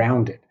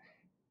grounded,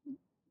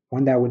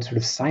 one that would sort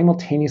of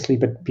simultaneously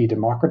be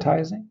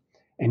democratizing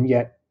and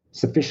yet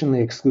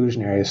sufficiently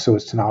exclusionary so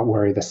as to not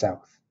worry the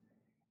South.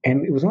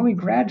 And it was only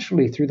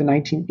gradually through the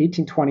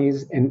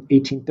 1820s and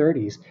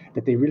 1830s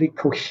that they really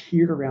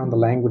cohered around the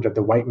language of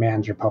the white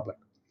man's republic,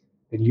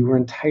 that you were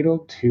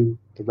entitled to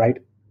the right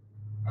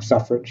of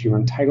suffrage, you were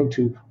entitled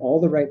to all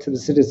the rights of the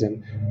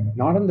citizen,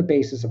 not on the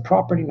basis of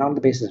property, not on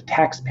the basis of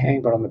tax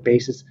paying, but on the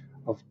basis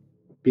of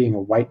being a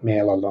white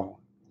male alone,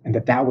 and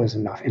that was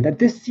enough. And that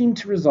this seemed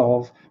to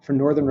resolve for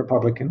Northern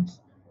Republicans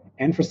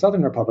and for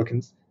Southern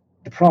Republicans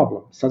the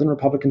problem. Southern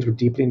Republicans were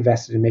deeply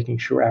invested in making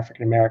sure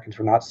African Americans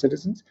were not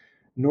citizens.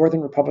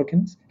 Northern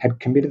Republicans had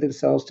committed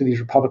themselves to these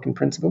Republican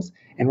principles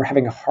and were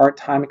having a hard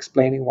time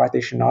explaining why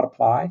they should not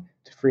apply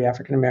to free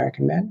African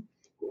American men.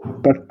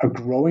 But a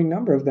growing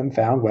number of them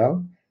found,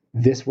 well,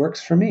 this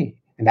works for me,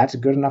 and that's a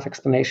good enough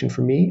explanation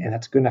for me, and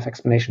that's a good enough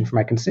explanation for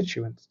my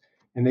constituents.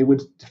 And they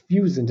would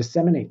diffuse and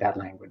disseminate that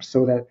language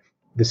so that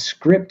the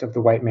script of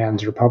the white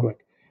man's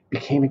republic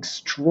became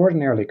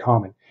extraordinarily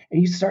common. And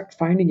you start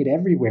finding it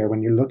everywhere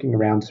when you're looking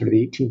around sort of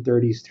the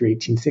 1830s through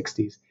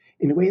 1860s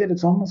in a way that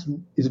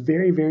is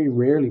very, very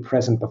rarely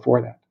present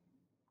before that.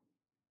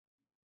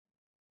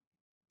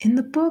 In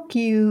the book,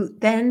 you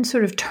then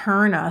sort of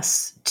turn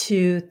us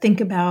to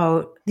think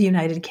about the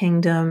United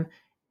Kingdom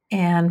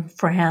and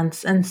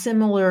France and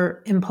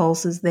similar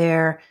impulses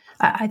there.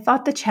 I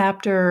thought the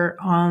chapter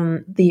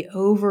on the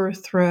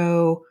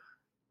overthrow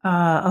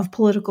of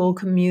political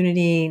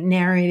community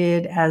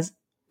narrated as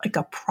like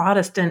a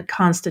Protestant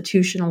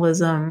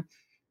constitutionalism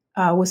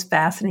was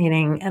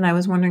fascinating. And I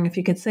was wondering if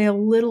you could say a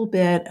little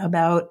bit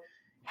about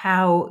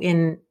how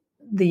in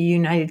the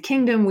United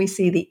Kingdom we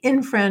see the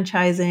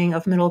enfranchising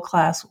of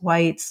middle-class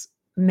whites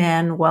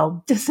men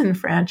while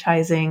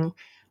disenfranchising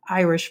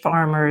Irish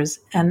farmers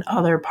and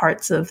other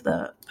parts of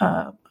the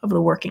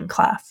working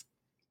class.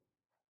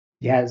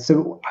 Yeah,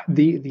 so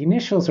the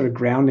initial sort of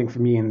grounding for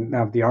me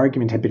of the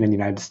argument had been in the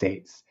United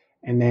States.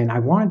 And then I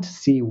wanted to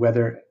see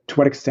to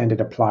what extent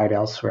it applied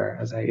elsewhere.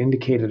 As I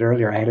indicated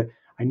earlier,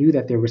 I knew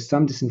that there were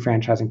some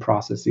disenfranchising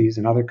processes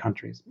in other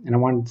countries, and I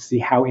wanted to see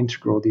how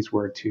integral these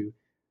were to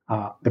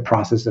the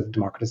process of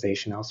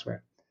democratization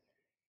elsewhere.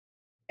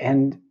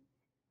 And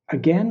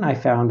again, I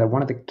found that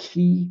one of the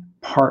key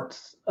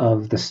parts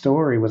of the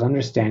story was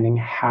understanding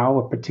how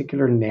a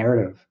particular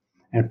narrative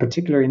and a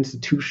particular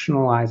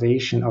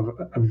institutionalization of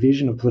a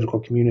vision of political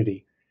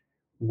community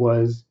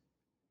was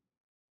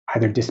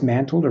either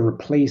dismantled or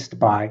replaced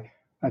by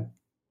a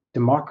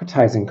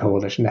democratizing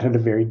coalition that had a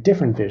very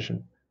different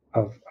vision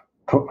of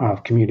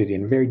community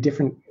and a very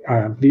different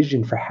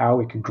vision for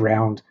how it could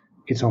ground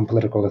its own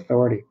political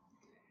authority.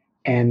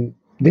 And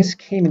this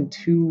came in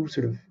two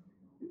sort of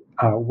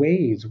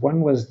ways.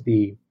 One was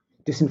the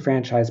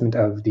disenfranchisement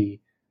of the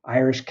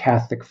Irish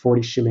Catholic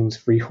 40 shillings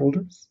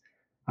freeholders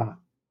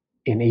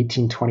in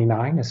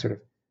 1829 as sort of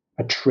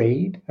a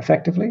trade,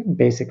 effectively.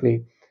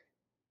 Basically,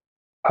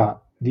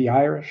 the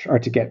Irish are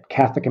to get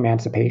Catholic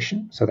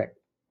emancipation so that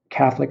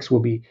Catholics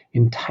will be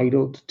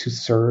entitled to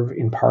serve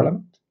in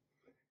Parliament,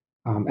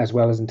 as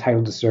well as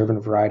entitled to serve in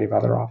a variety of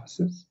other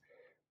offices,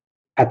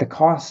 at the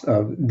cost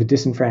of the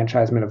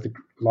disenfranchisement of the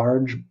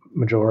large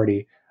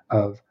majority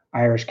of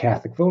Irish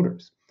Catholic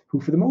voters, who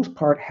for the most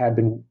part had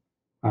been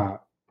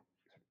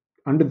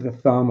under the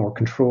thumb or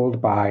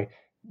controlled by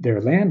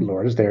their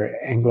landlords,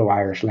 their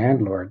Anglo-Irish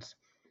landlords,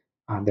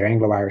 their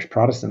Anglo-Irish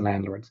Protestant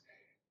landlords,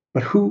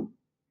 but who,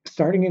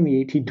 starting in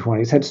the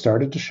 1820s, had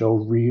started to show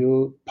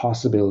real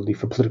possibility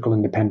for political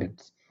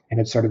independence and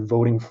had started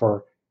voting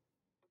for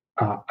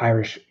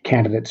Irish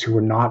candidates who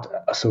were not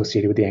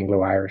associated with the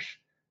Anglo-Irish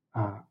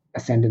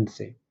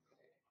ascendancy.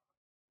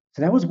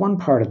 So that was one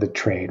part of the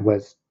trade,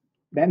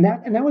 and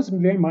that was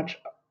very much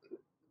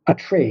a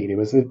trade. It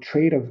was a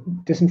trade of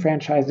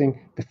disenfranchising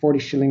the 40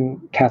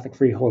 shilling Catholic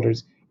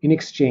freeholders in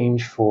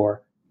exchange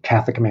for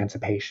Catholic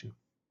emancipation.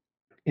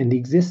 And the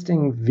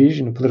existing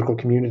vision of political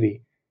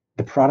community,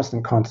 the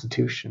Protestant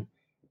Constitution,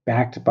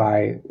 backed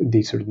by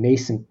the sort of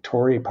nascent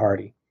Tory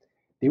party,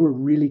 they were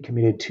really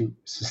committed to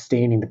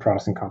sustaining the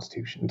Protestant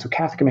Constitution. And so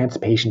Catholic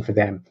emancipation for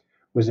them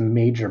was a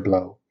major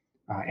blow,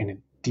 and it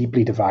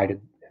deeply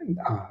divided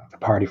the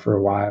party for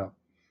a while.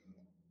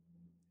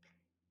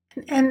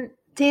 And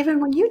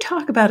David, when you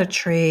talk about a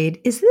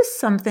trade, is this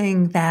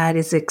something that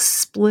is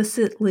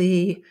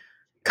explicitly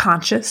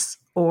conscious,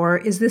 or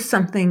is this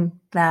something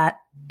that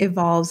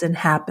evolves and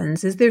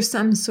happens? Is there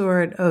some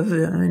sort of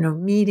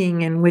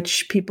meeting in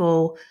which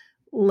people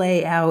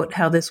lay out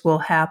how this will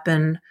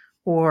happen?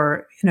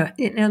 Or,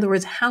 in other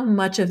words, how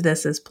much of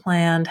this is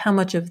planned? How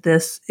much of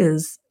this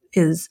is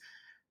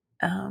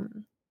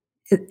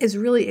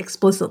really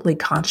explicitly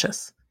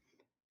conscious?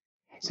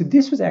 So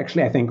this was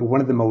actually, I think,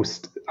 one of the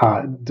most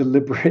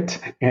deliberate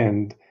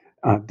and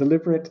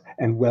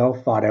well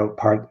thought out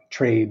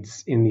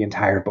trades in the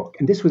entire book.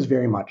 And this was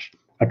very much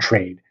a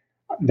trade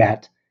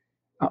that,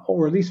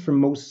 or at least for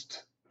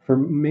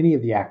many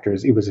of the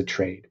actors, it was a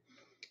trade.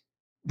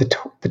 The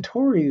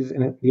Tories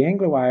and the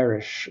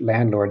Anglo-Irish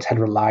landlords had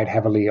relied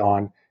heavily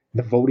on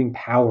the voting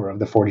power of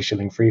the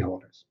 40-shilling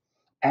freeholders.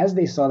 As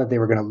they saw that they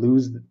were going to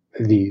lose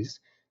these,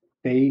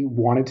 they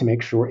wanted to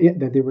make sure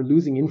that they were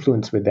losing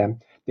influence with them.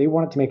 They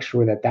wanted to make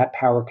sure that that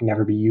power can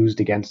never be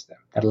used against them,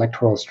 that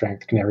electoral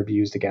strength can never be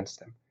used against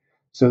them.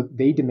 So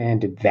they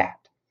demanded that.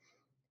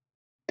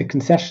 The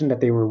concession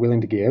that they were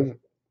willing to give,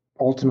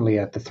 ultimately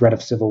at the threat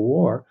of civil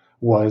war,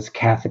 was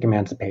Catholic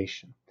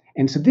emancipation.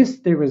 And so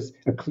there was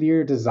a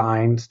clear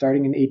design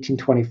starting in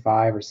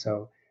 1825 or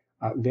so.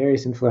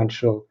 Various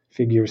influential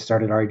figures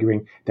started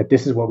arguing that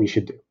this is what we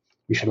should do.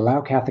 We should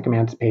allow Catholic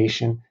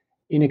emancipation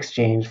in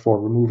exchange for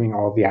removing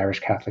all of the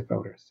Irish Catholic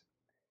voters.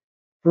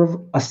 For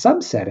a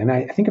subset, and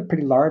I think a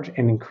pretty large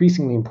and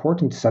increasingly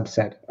important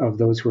subset of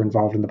those who were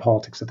involved in the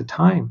politics at the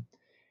time,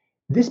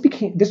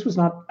 this was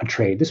not a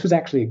trade. This was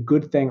actually a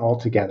good thing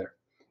altogether.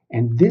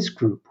 And this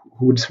group,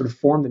 who would sort of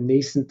form the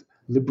nascent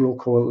liberal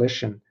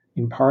coalition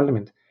in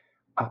Parliament,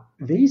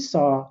 they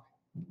saw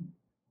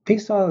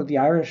the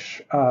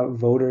Irish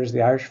voters,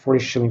 the Irish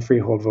 40-shilling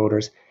freehold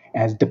voters,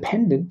 as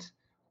dependent,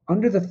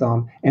 under the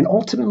thumb, and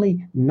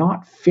ultimately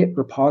not fit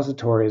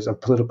repositories of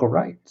political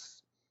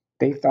rights.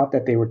 They thought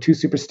that they were too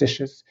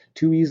superstitious,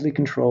 too easily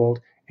controlled,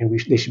 and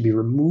they should be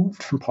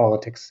removed from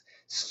politics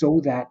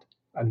so that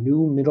a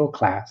new middle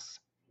class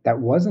that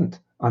wasn't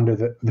under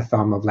the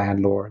thumb of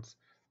landlords,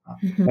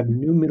 that a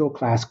new middle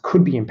class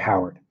could be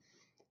empowered.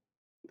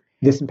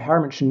 This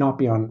empowerment should not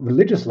be on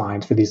religious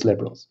lines for these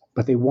liberals,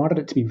 but they wanted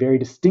it to be very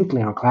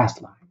distinctly on class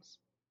lines.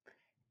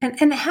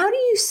 And how do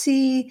you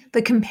see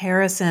the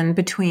comparison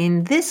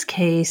between this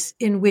case,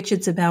 in which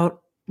it's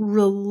about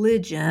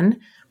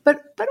religion,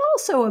 but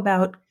also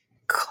about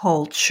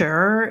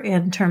culture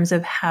in terms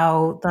of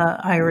how the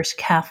Irish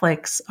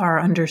Catholics are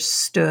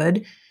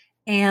understood,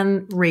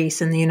 and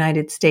race in the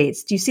United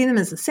States? Do you see them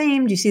as the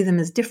same? Do you see them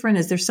as different?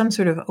 Is there some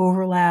sort of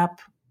overlap?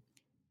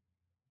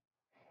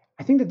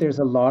 I think that there's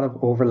a lot of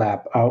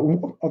overlap,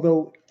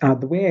 although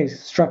the way I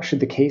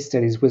structured the case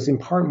studies was in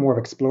part more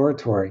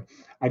exploratory.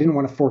 I didn't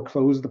want to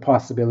foreclose the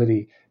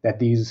possibility that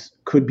these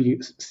could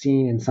be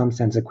seen in some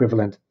sense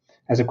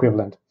as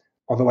equivalent,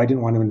 although I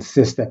didn't want to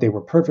insist that they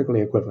were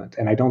perfectly equivalent.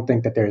 And I don't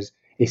think that there's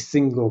a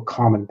single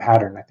common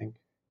pattern. I think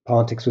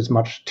politics was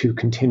much too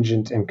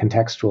contingent and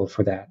contextual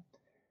for that.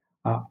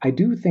 I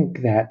do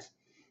think that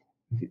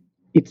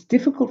it's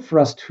difficult for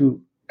us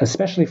to,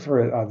 especially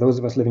for those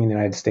of us living in the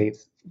United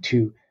States,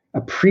 to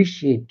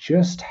appreciate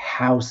just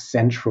how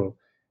central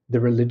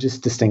the religious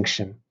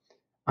distinction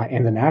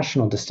and the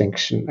national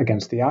distinction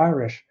against the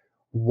Irish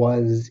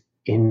was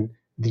in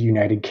the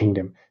United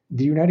Kingdom.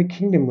 The United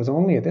Kingdom was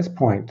only at this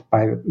point,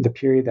 by the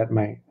period that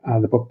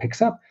the book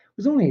picks up,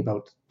 was only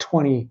about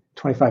 20,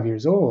 25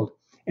 years old,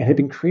 and had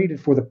been created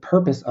for the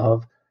purpose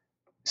of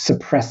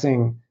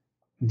suppressing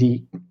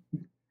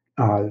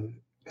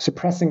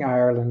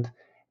Ireland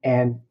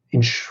and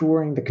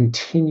ensuring the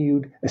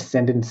continued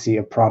ascendancy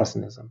of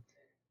Protestantism.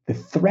 The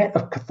threat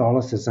of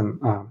Catholicism,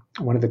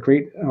 one of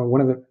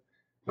the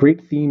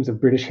great themes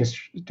of British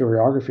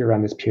historiography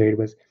around this period,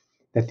 was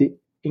that the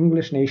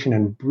English nation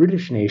and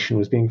British nation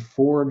was being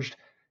forged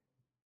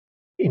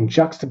in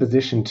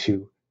juxtaposition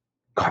to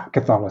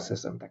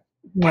Catholicism.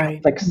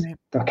 Right.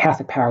 The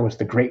Catholic power was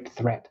the great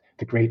threat,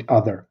 the great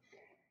other.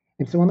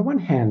 And so on the one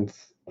hand,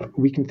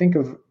 we can think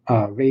of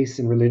race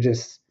and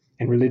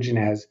religion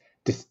as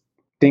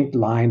distinct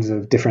lines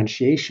of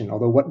differentiation,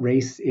 although what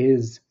race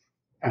is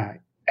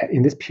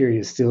in this period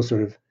is still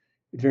sort of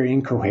very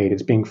inchoate.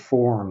 It's being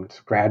formed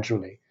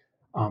gradually,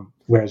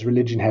 whereas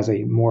religion has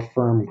a more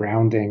firm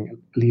grounding,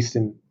 at least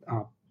in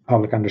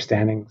public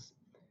understandings.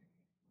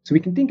 So we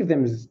can think of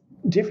them as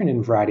different in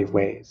a variety of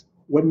ways.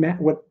 What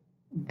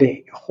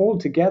they hold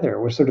together,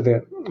 or sort of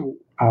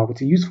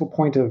what's a useful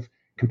point of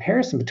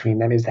comparison between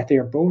them, is that they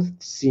are both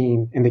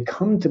seen, and they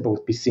come to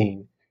both be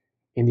seen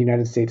in the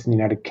United States and the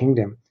United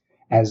Kingdom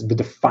as the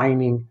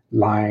defining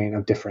line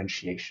of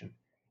differentiation.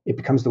 It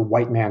becomes the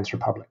white man's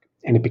republic,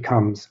 and it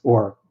becomes,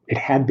 or it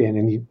had been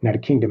in the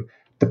United Kingdom,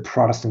 the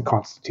Protestant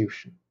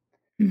constitution.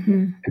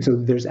 Mm-hmm. And so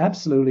there's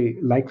absolutely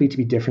likely to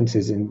be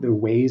differences in the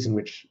ways in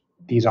which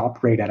these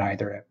operate at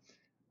either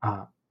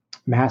a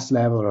mass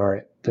level or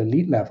at the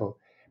elite level.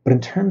 But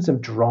in terms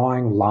of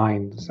drawing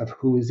lines of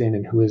who is in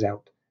and who is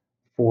out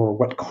for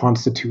what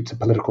constitutes a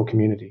political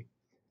community,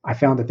 I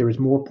found that there was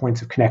more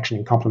points of connection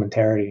and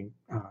complementarity and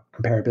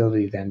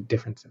comparability than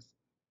differences.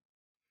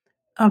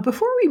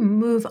 Before we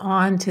move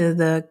on to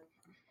the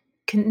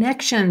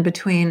connection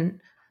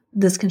between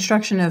this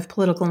construction of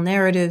political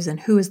narratives and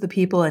who is the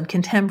people and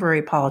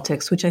contemporary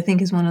politics, which I think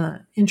is one of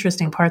the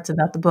interesting parts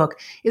about the book.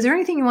 Is there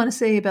anything you want to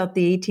say about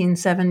the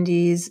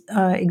 1870s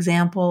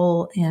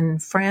example in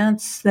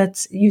France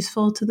that's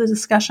useful to the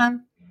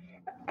discussion?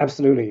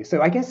 Absolutely.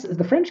 So I guess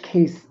the French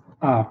case,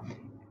 I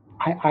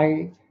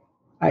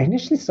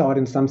initially saw it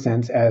in some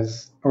sense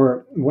as,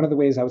 or one of the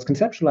ways I was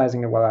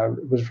conceptualizing it while I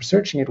was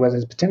researching it was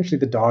as potentially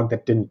the dog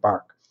that didn't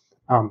bark.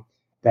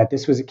 That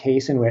this was a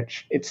case in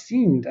which it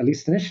seemed, at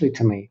least initially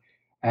to me,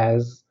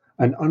 as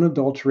an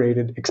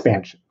unadulterated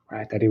expansion,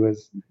 right? That it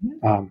was,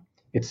 the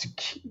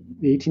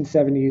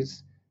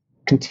 1870s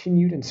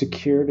continued and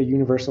secured a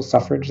universal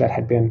suffrage that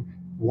had been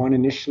won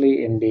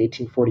initially in the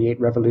 1848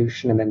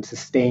 revolution and then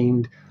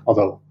sustained,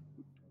 although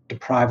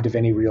deprived of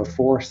any real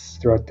force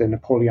throughout the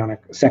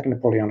Second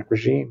Napoleonic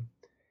regime.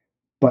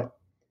 But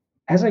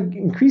as I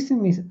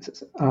increasingly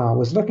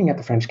was looking at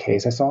the French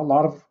case, I saw a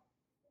lot of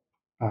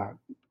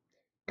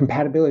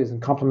compatibilities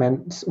and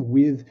complements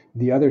with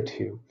the other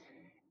two.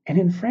 And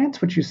in France,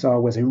 what you saw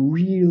was a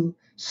real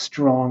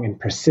strong and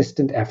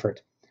persistent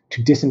effort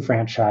to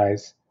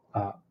disenfranchise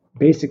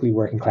basically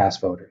working class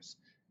voters.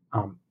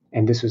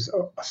 And this was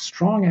a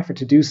strong effort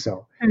to do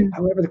so.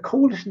 However, the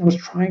coalition that was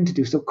trying to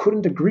do so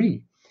couldn't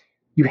agree.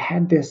 You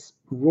had this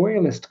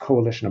royalist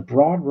coalition, a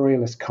broad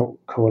royalist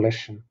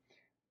coalition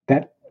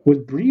that was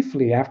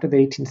briefly, after the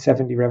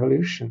 1870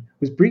 revolution,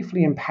 was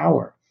briefly in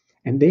power.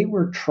 And they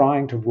were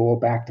trying to roll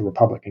back the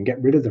Republic and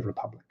get rid of the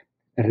Republic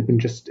that had been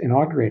just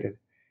inaugurated.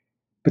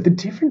 But the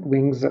different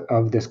wings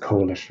of this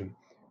coalition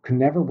could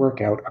never work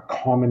out a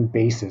common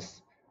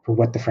basis for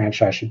what the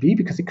franchise should be,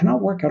 because it could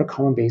not work out a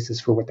common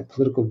basis for what the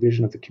political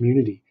vision of the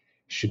community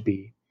should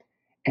be.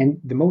 And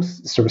the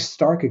most sort of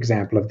stark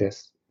example of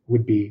this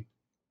would be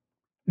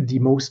the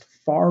most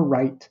far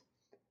right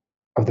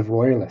of the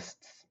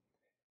royalists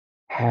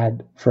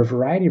had, for a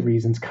variety of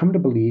reasons, come to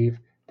believe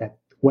that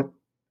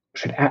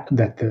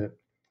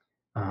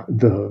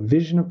the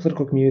vision of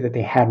political community that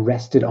they had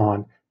rested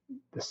on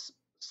this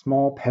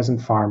small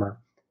peasant farmer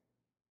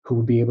who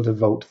would be able to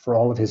vote for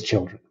all of his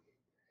children.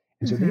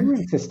 And so they were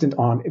insistent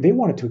on, they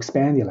wanted to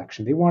expand the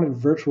election. They wanted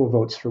virtual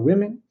votes for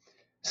women,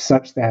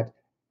 such that,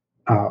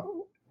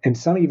 and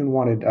some even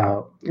wanted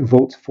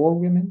votes for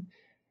women,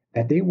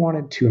 that they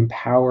wanted to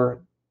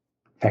empower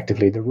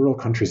effectively the rural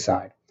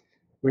countryside.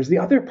 Whereas the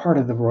other part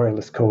of the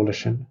royalist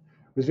coalition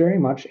was very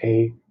much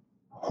a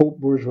haute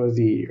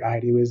bourgeoisie,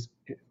 right? It was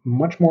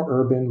much more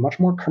urban, much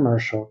more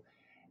commercial,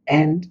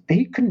 and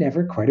they could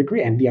never quite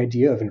agree. And the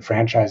idea of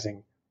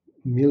enfranchising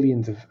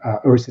millions of,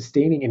 or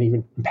sustaining and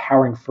even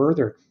empowering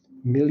further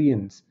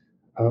millions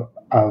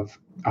of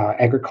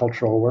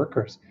agricultural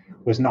workers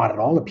was not at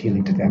all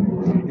appealing to them.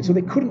 And so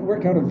they couldn't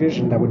work out a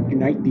vision that would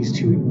unite these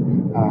two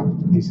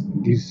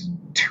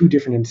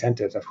different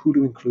incentives of who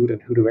to include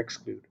and who to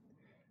exclude.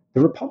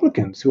 The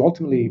Republicans, who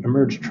ultimately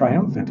emerged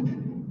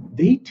triumphant,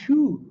 they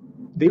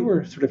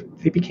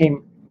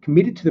became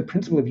committed to the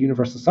principle of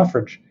universal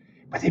suffrage,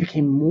 but they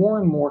became more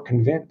and more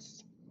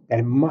convinced that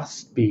it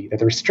must be, that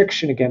the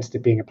restriction against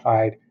it being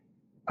applied,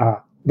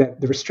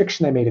 that the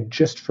restriction they made it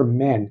just for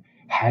men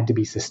had to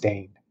be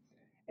sustained.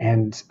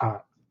 And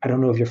I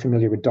don't know if you're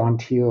familiar with Don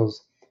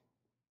Thiel's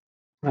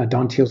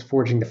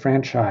Forging the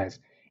Franchise.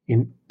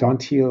 Don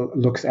Thiel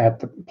looks at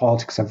the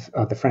politics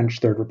of the French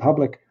Third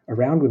Republic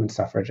around women's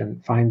suffrage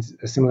and finds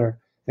a similar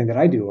thing that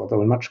I do,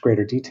 although in much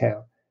greater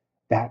detail,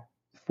 that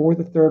for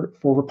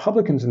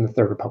Republicans in the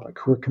Third Republic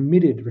who were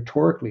committed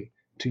rhetorically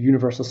to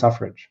universal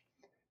suffrage,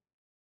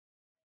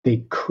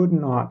 they could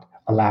not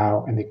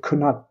allow and they could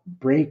not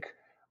break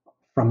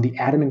from the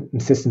adamant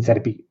insistence that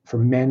it be for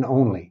men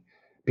only,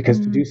 because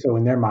to do so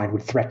in their mind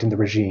would threaten the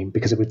regime,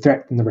 because it would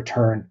threaten the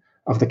return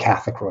of the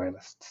Catholic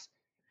royalists.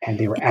 And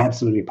they were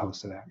absolutely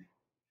opposed to that.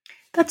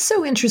 That's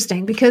so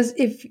interesting, because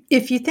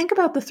if you think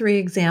about the three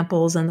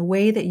examples and the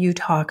way that you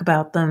talk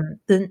about them,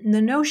 the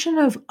notion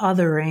of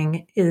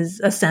othering is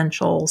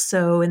essential.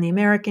 So in the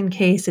American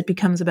case, it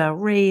becomes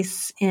about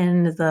race.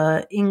 In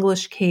the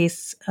English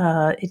case,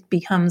 it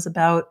becomes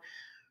about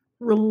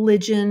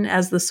religion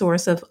as the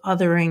source of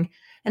othering.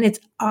 And it's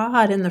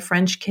odd in the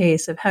French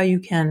case of how you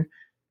can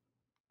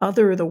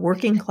other the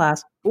working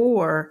class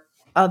or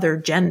other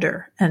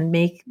gender and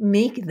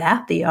make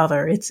that the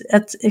other. It's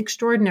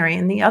extraordinary.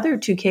 In the other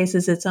two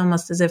cases, it's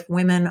almost as if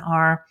women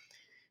are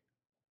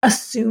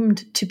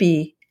assumed to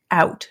be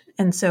out,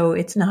 and so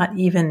it's not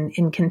even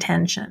in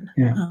contention.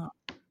 Yeah.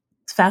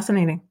 It's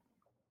fascinating.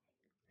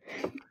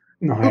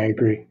 No, I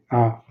agree.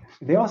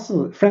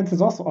 France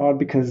is also odd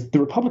because the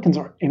Republicans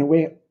are in a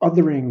way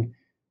othering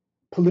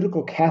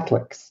political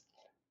Catholics,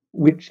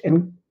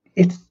 and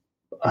it's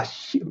a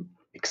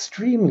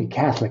extremely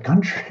Catholic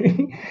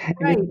country.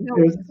 Right. And No,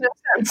 it makes no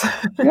sense.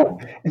 yeah,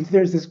 and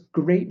there's this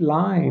great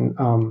line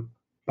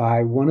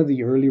by one of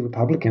the early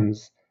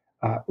Republicans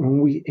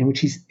in which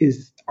he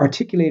is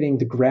articulating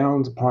the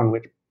grounds upon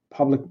which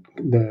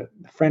the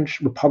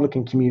French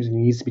Republican community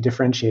needs to be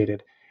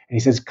differentiated. And he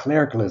says,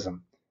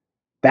 clericalism,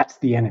 that's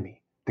the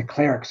enemy. The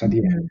clerics are the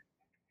enemy,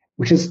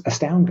 which is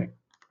astounding.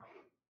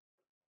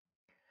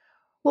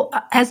 Well,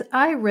 as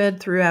I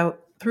read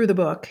through the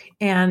book,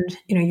 and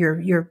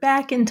you're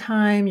back in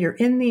time, you're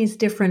in these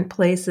different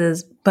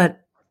places, but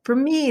for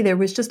me, there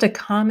was just a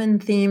common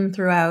theme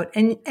throughout,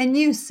 and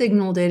you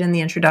signaled it in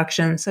the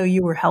introduction, so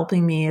you were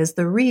helping me as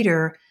the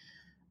reader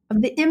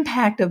of the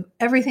impact of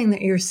everything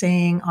that you're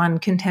saying on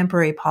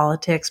contemporary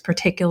politics,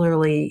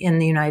 particularly in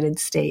the United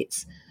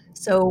States.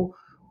 So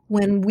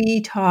when we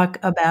talk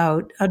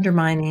about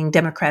undermining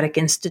democratic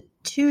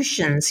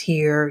institutions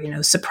here,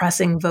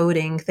 suppressing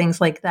voting, things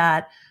like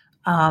that,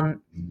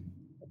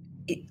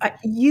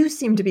 you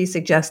seem to be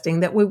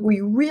suggesting that what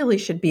we really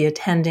should be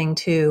attending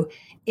to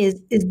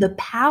is the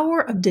power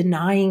of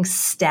denying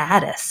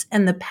status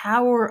and the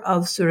power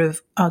of sort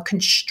of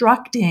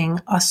constructing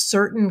a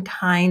certain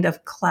kind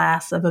of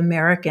class of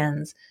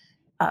Americans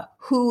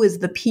who is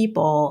the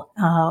people,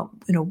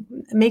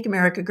 make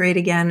America great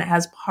again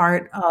as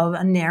part of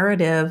a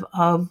narrative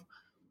of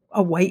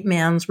a white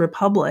man's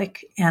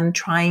republic and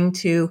trying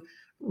to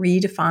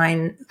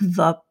redefine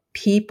the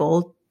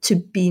people to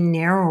be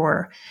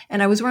narrower.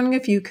 And I was wondering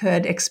if you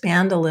could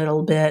expand a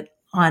little bit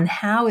on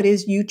how it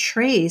is you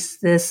trace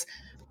this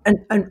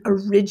an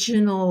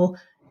original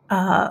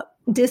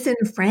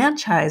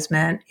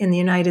disenfranchisement in the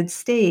United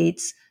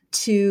States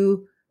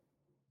to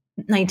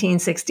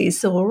 1960s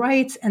civil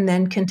rights and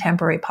then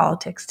contemporary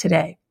politics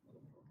today.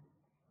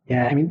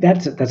 Yeah, I mean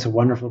that's a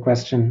wonderful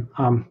question.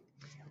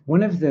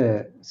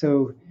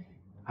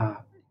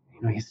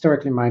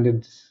 Historically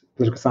minded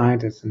political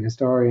scientists and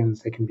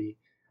historians, they can be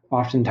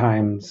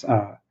oftentimes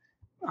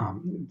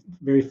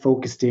very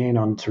focused in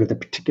on sort of the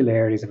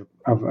particularities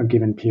of a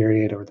given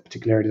period or the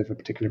particularities of a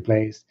particular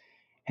place.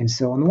 And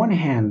so, on the one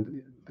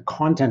hand, the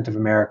content of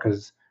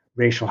America's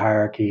racial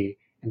hierarchy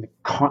and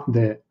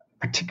the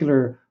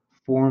particular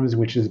forms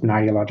which has been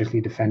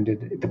ideologically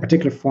defended, the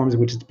particular forms in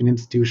which it's been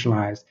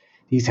institutionalized,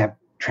 these have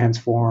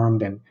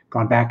transformed and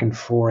gone back and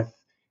forth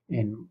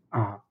in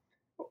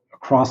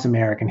across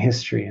American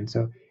history. And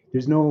so,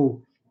 there's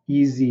no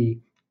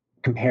easy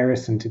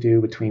comparison to do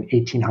between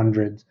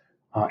 1800s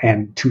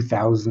and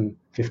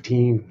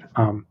 2015.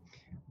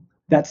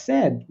 That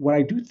said, what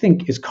I do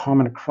think is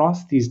common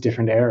across these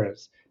different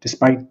eras,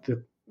 despite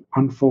the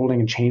unfolding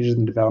and changes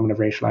in the development of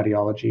racial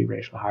ideology,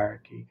 racial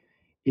hierarchy,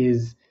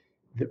 is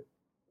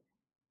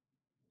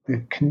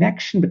the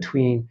connection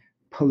between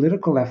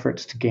political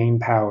efforts to gain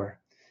power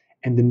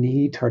and the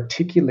need to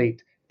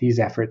articulate these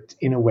efforts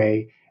in a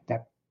way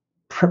that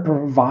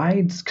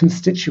provides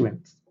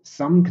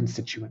some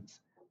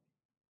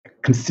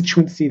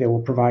constituency that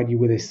will provide you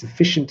with a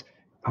sufficient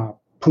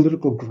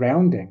political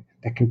grounding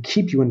that can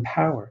keep you in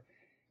power,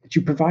 that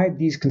you provide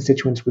these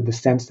constituents with the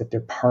sense that they're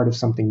part of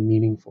something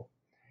meaningful.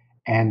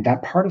 And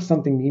that part of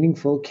something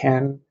meaningful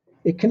can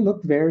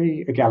look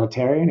very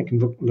egalitarian, it can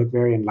look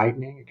very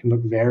enlightening, it can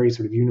look very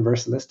sort of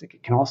universalistic,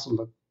 it can also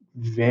look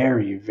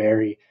very,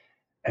 very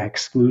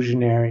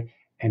exclusionary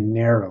and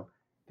narrow,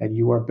 that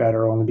you are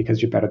better only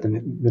because you're better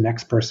than the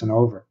next person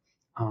over.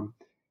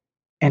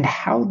 And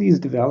how these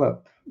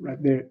develop, right,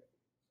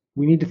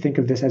 we need to think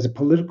of this as a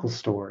political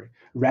story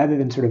rather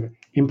than sort of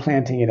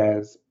implanting it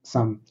as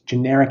some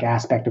generic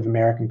aspect of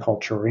American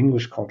culture or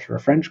English culture or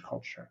French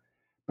culture,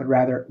 but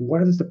rather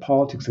what is the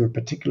politics of a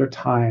particular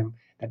time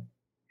that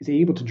is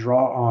able to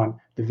draw on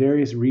the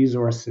various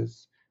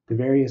resources, the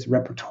various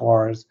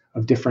repertoires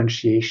of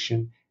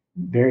differentiation,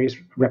 various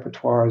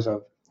repertoires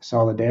of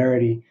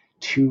solidarity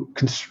to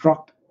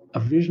construct a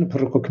vision of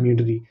political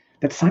community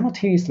that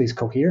simultaneously is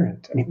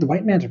coherent. I mean, the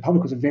white man's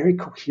republic was a very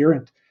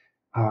coherent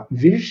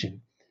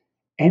vision,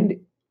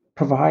 and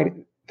provide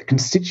the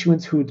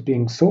constituents who it's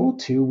being sold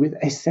to with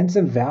a sense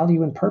of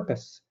value and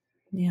purpose.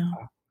 Yeah.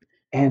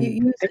 And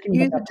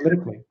thinking about that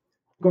politically.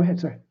 Go ahead,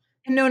 sorry.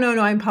 No.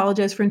 I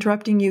apologize for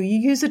interrupting you. You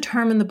use a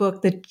term in the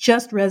book that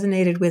just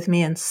resonated with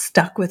me and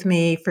stuck with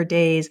me for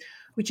days,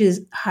 which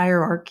is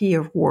hierarchy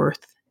of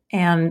worth.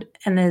 And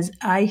as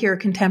I hear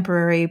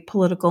contemporary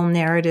political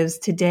narratives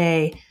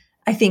today,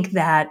 I think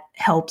that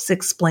helps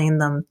explain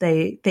them.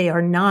 They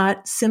are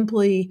not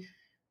simply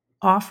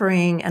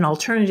offering an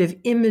alternative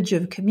image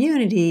of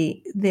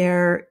community.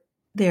 They're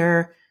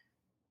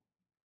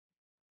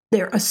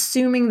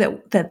assuming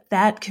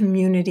that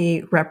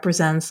community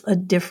represents a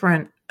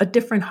different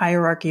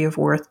hierarchy of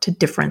worth to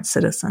different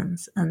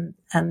citizens, and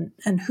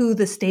who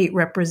the state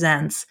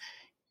represents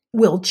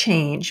will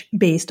change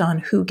based on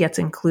who gets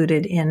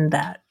included in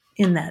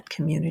that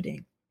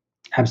community.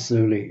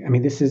 Absolutely. I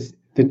mean, this is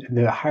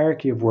the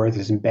hierarchy of worth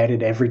is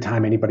embedded every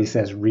time anybody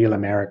says real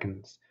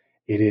Americans.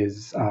 It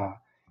is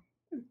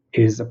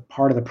a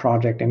part of the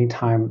project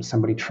anytime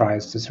somebody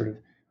tries to sort of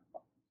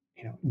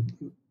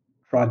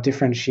draw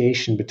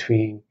differentiation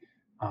between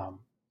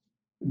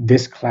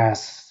this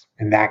class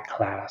and that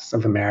class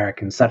of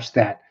Americans, such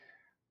that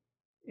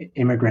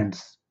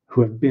immigrants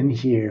who have been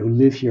here, who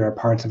live here, are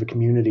parts of a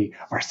community,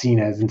 are seen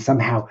as, and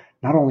somehow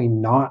not only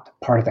not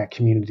part of that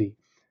community,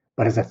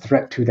 but as a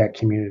threat to that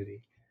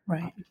community.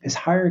 Right. This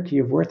hierarchy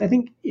of worth, I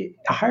think,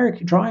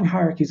 drawing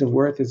hierarchies of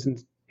worth is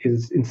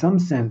in some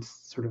sense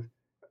sort of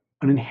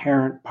an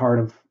inherent part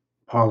of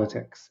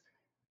politics.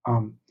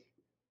 But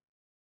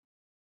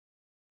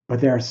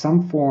there are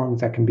some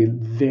forms that can be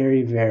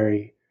very,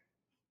 very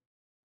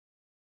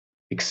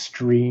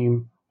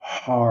extreme,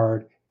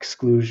 hard,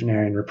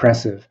 exclusionary, and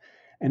repressive,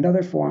 and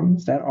other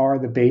forms that are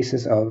the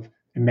basis of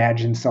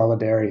imagined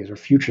solidarities or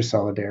future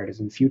solidarities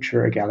and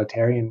future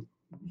egalitarian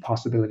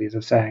possibilities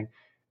of saying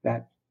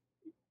that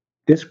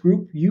this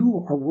group,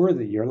 you are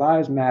worthy, your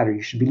lives matter,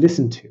 you should be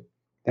listened to.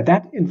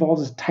 That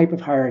involves a type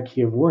of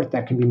hierarchy of worth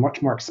that can be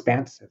much more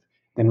expansive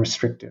than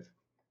restrictive.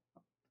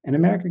 And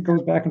America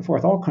goes back and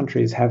forth. All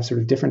countries have sort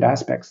of different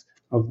aspects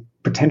of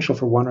potential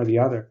for one or the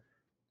other,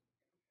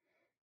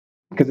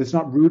 because it's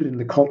not rooted in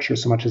the culture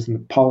so much as in the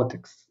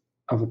politics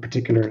of a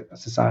particular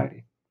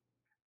society.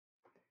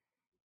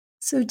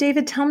 So,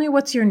 David, tell me,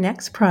 what's your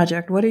next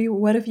project? What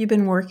have you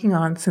been working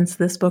on since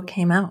this book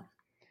came out?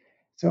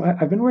 So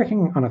I've been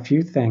working on a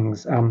few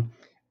things.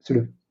 Sort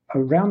of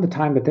around the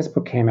time that this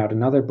book came out,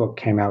 another book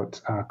came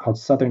out called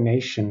Southern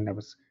Nation that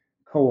was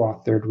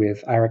co-authored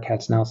with Ira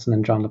Katznelson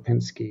and John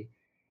Lipinski.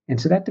 And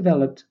so that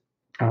developed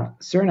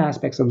certain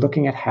aspects of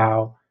looking at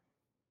how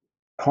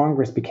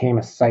Congress became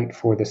a site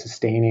for the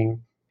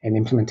sustaining and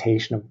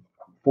implementation of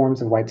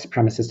forms of white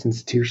supremacist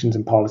institutions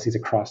and policies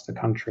across the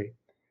country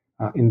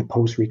in the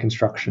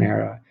post-Reconstruction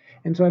era.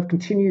 And so I've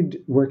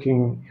continued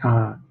working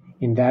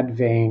in that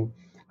vein.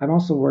 I'm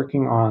also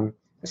working on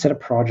a set of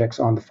projects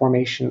on the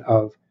formation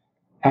of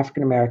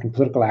African-American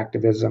political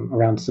activism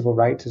around civil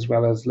rights, as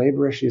well as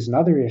labor issues and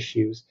other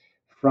issues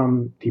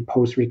from the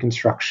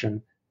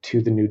post-Reconstruction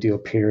to the New Deal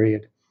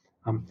period,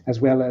 as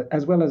well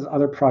as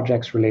other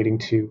projects relating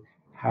to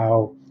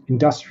how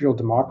industrial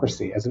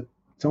democracy, as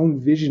its own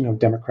vision of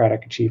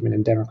democratic achievement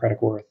and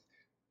democratic worth,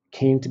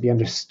 came to be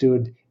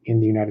understood in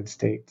the United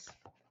States.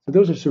 So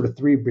those are sort of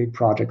three big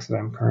projects that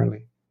I'm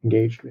currently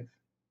engaged with.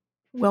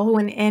 Well,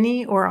 when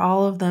any or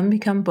all of them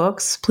become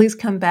books, please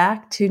come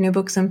back to New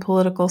Books in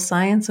Political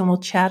Science and we'll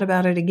chat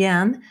about it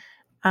again.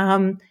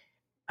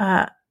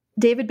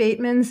 David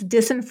Bateman's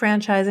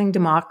Disenfranchising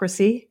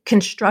Democracy,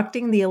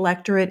 Constructing the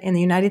Electorate in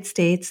the United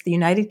States, the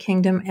United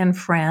Kingdom, and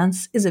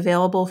France is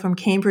available from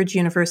Cambridge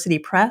University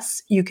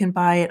Press. You can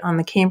buy it on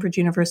the Cambridge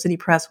University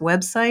Press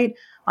website,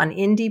 on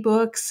Indie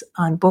Books,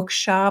 on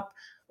Bookshop,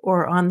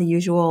 or on the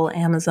usual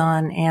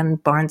Amazon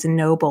and Barnes &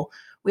 Noble.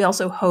 We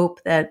also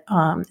hope that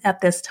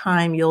at this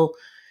time you'll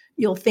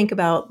think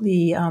about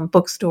the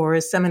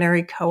bookstores,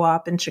 Seminary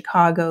Co-op in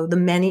Chicago, the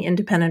many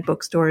independent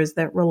bookstores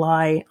that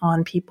rely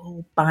on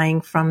people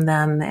buying from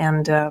them,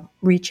 and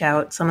reach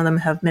out. Some of them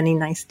have many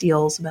nice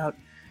deals about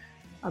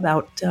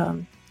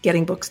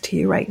getting books to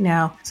you right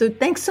now. So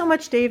thanks so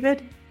much,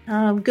 David.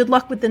 Good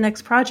luck with the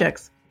next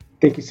projects.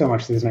 Thank you so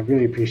much, Susan. I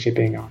really appreciate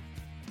being on.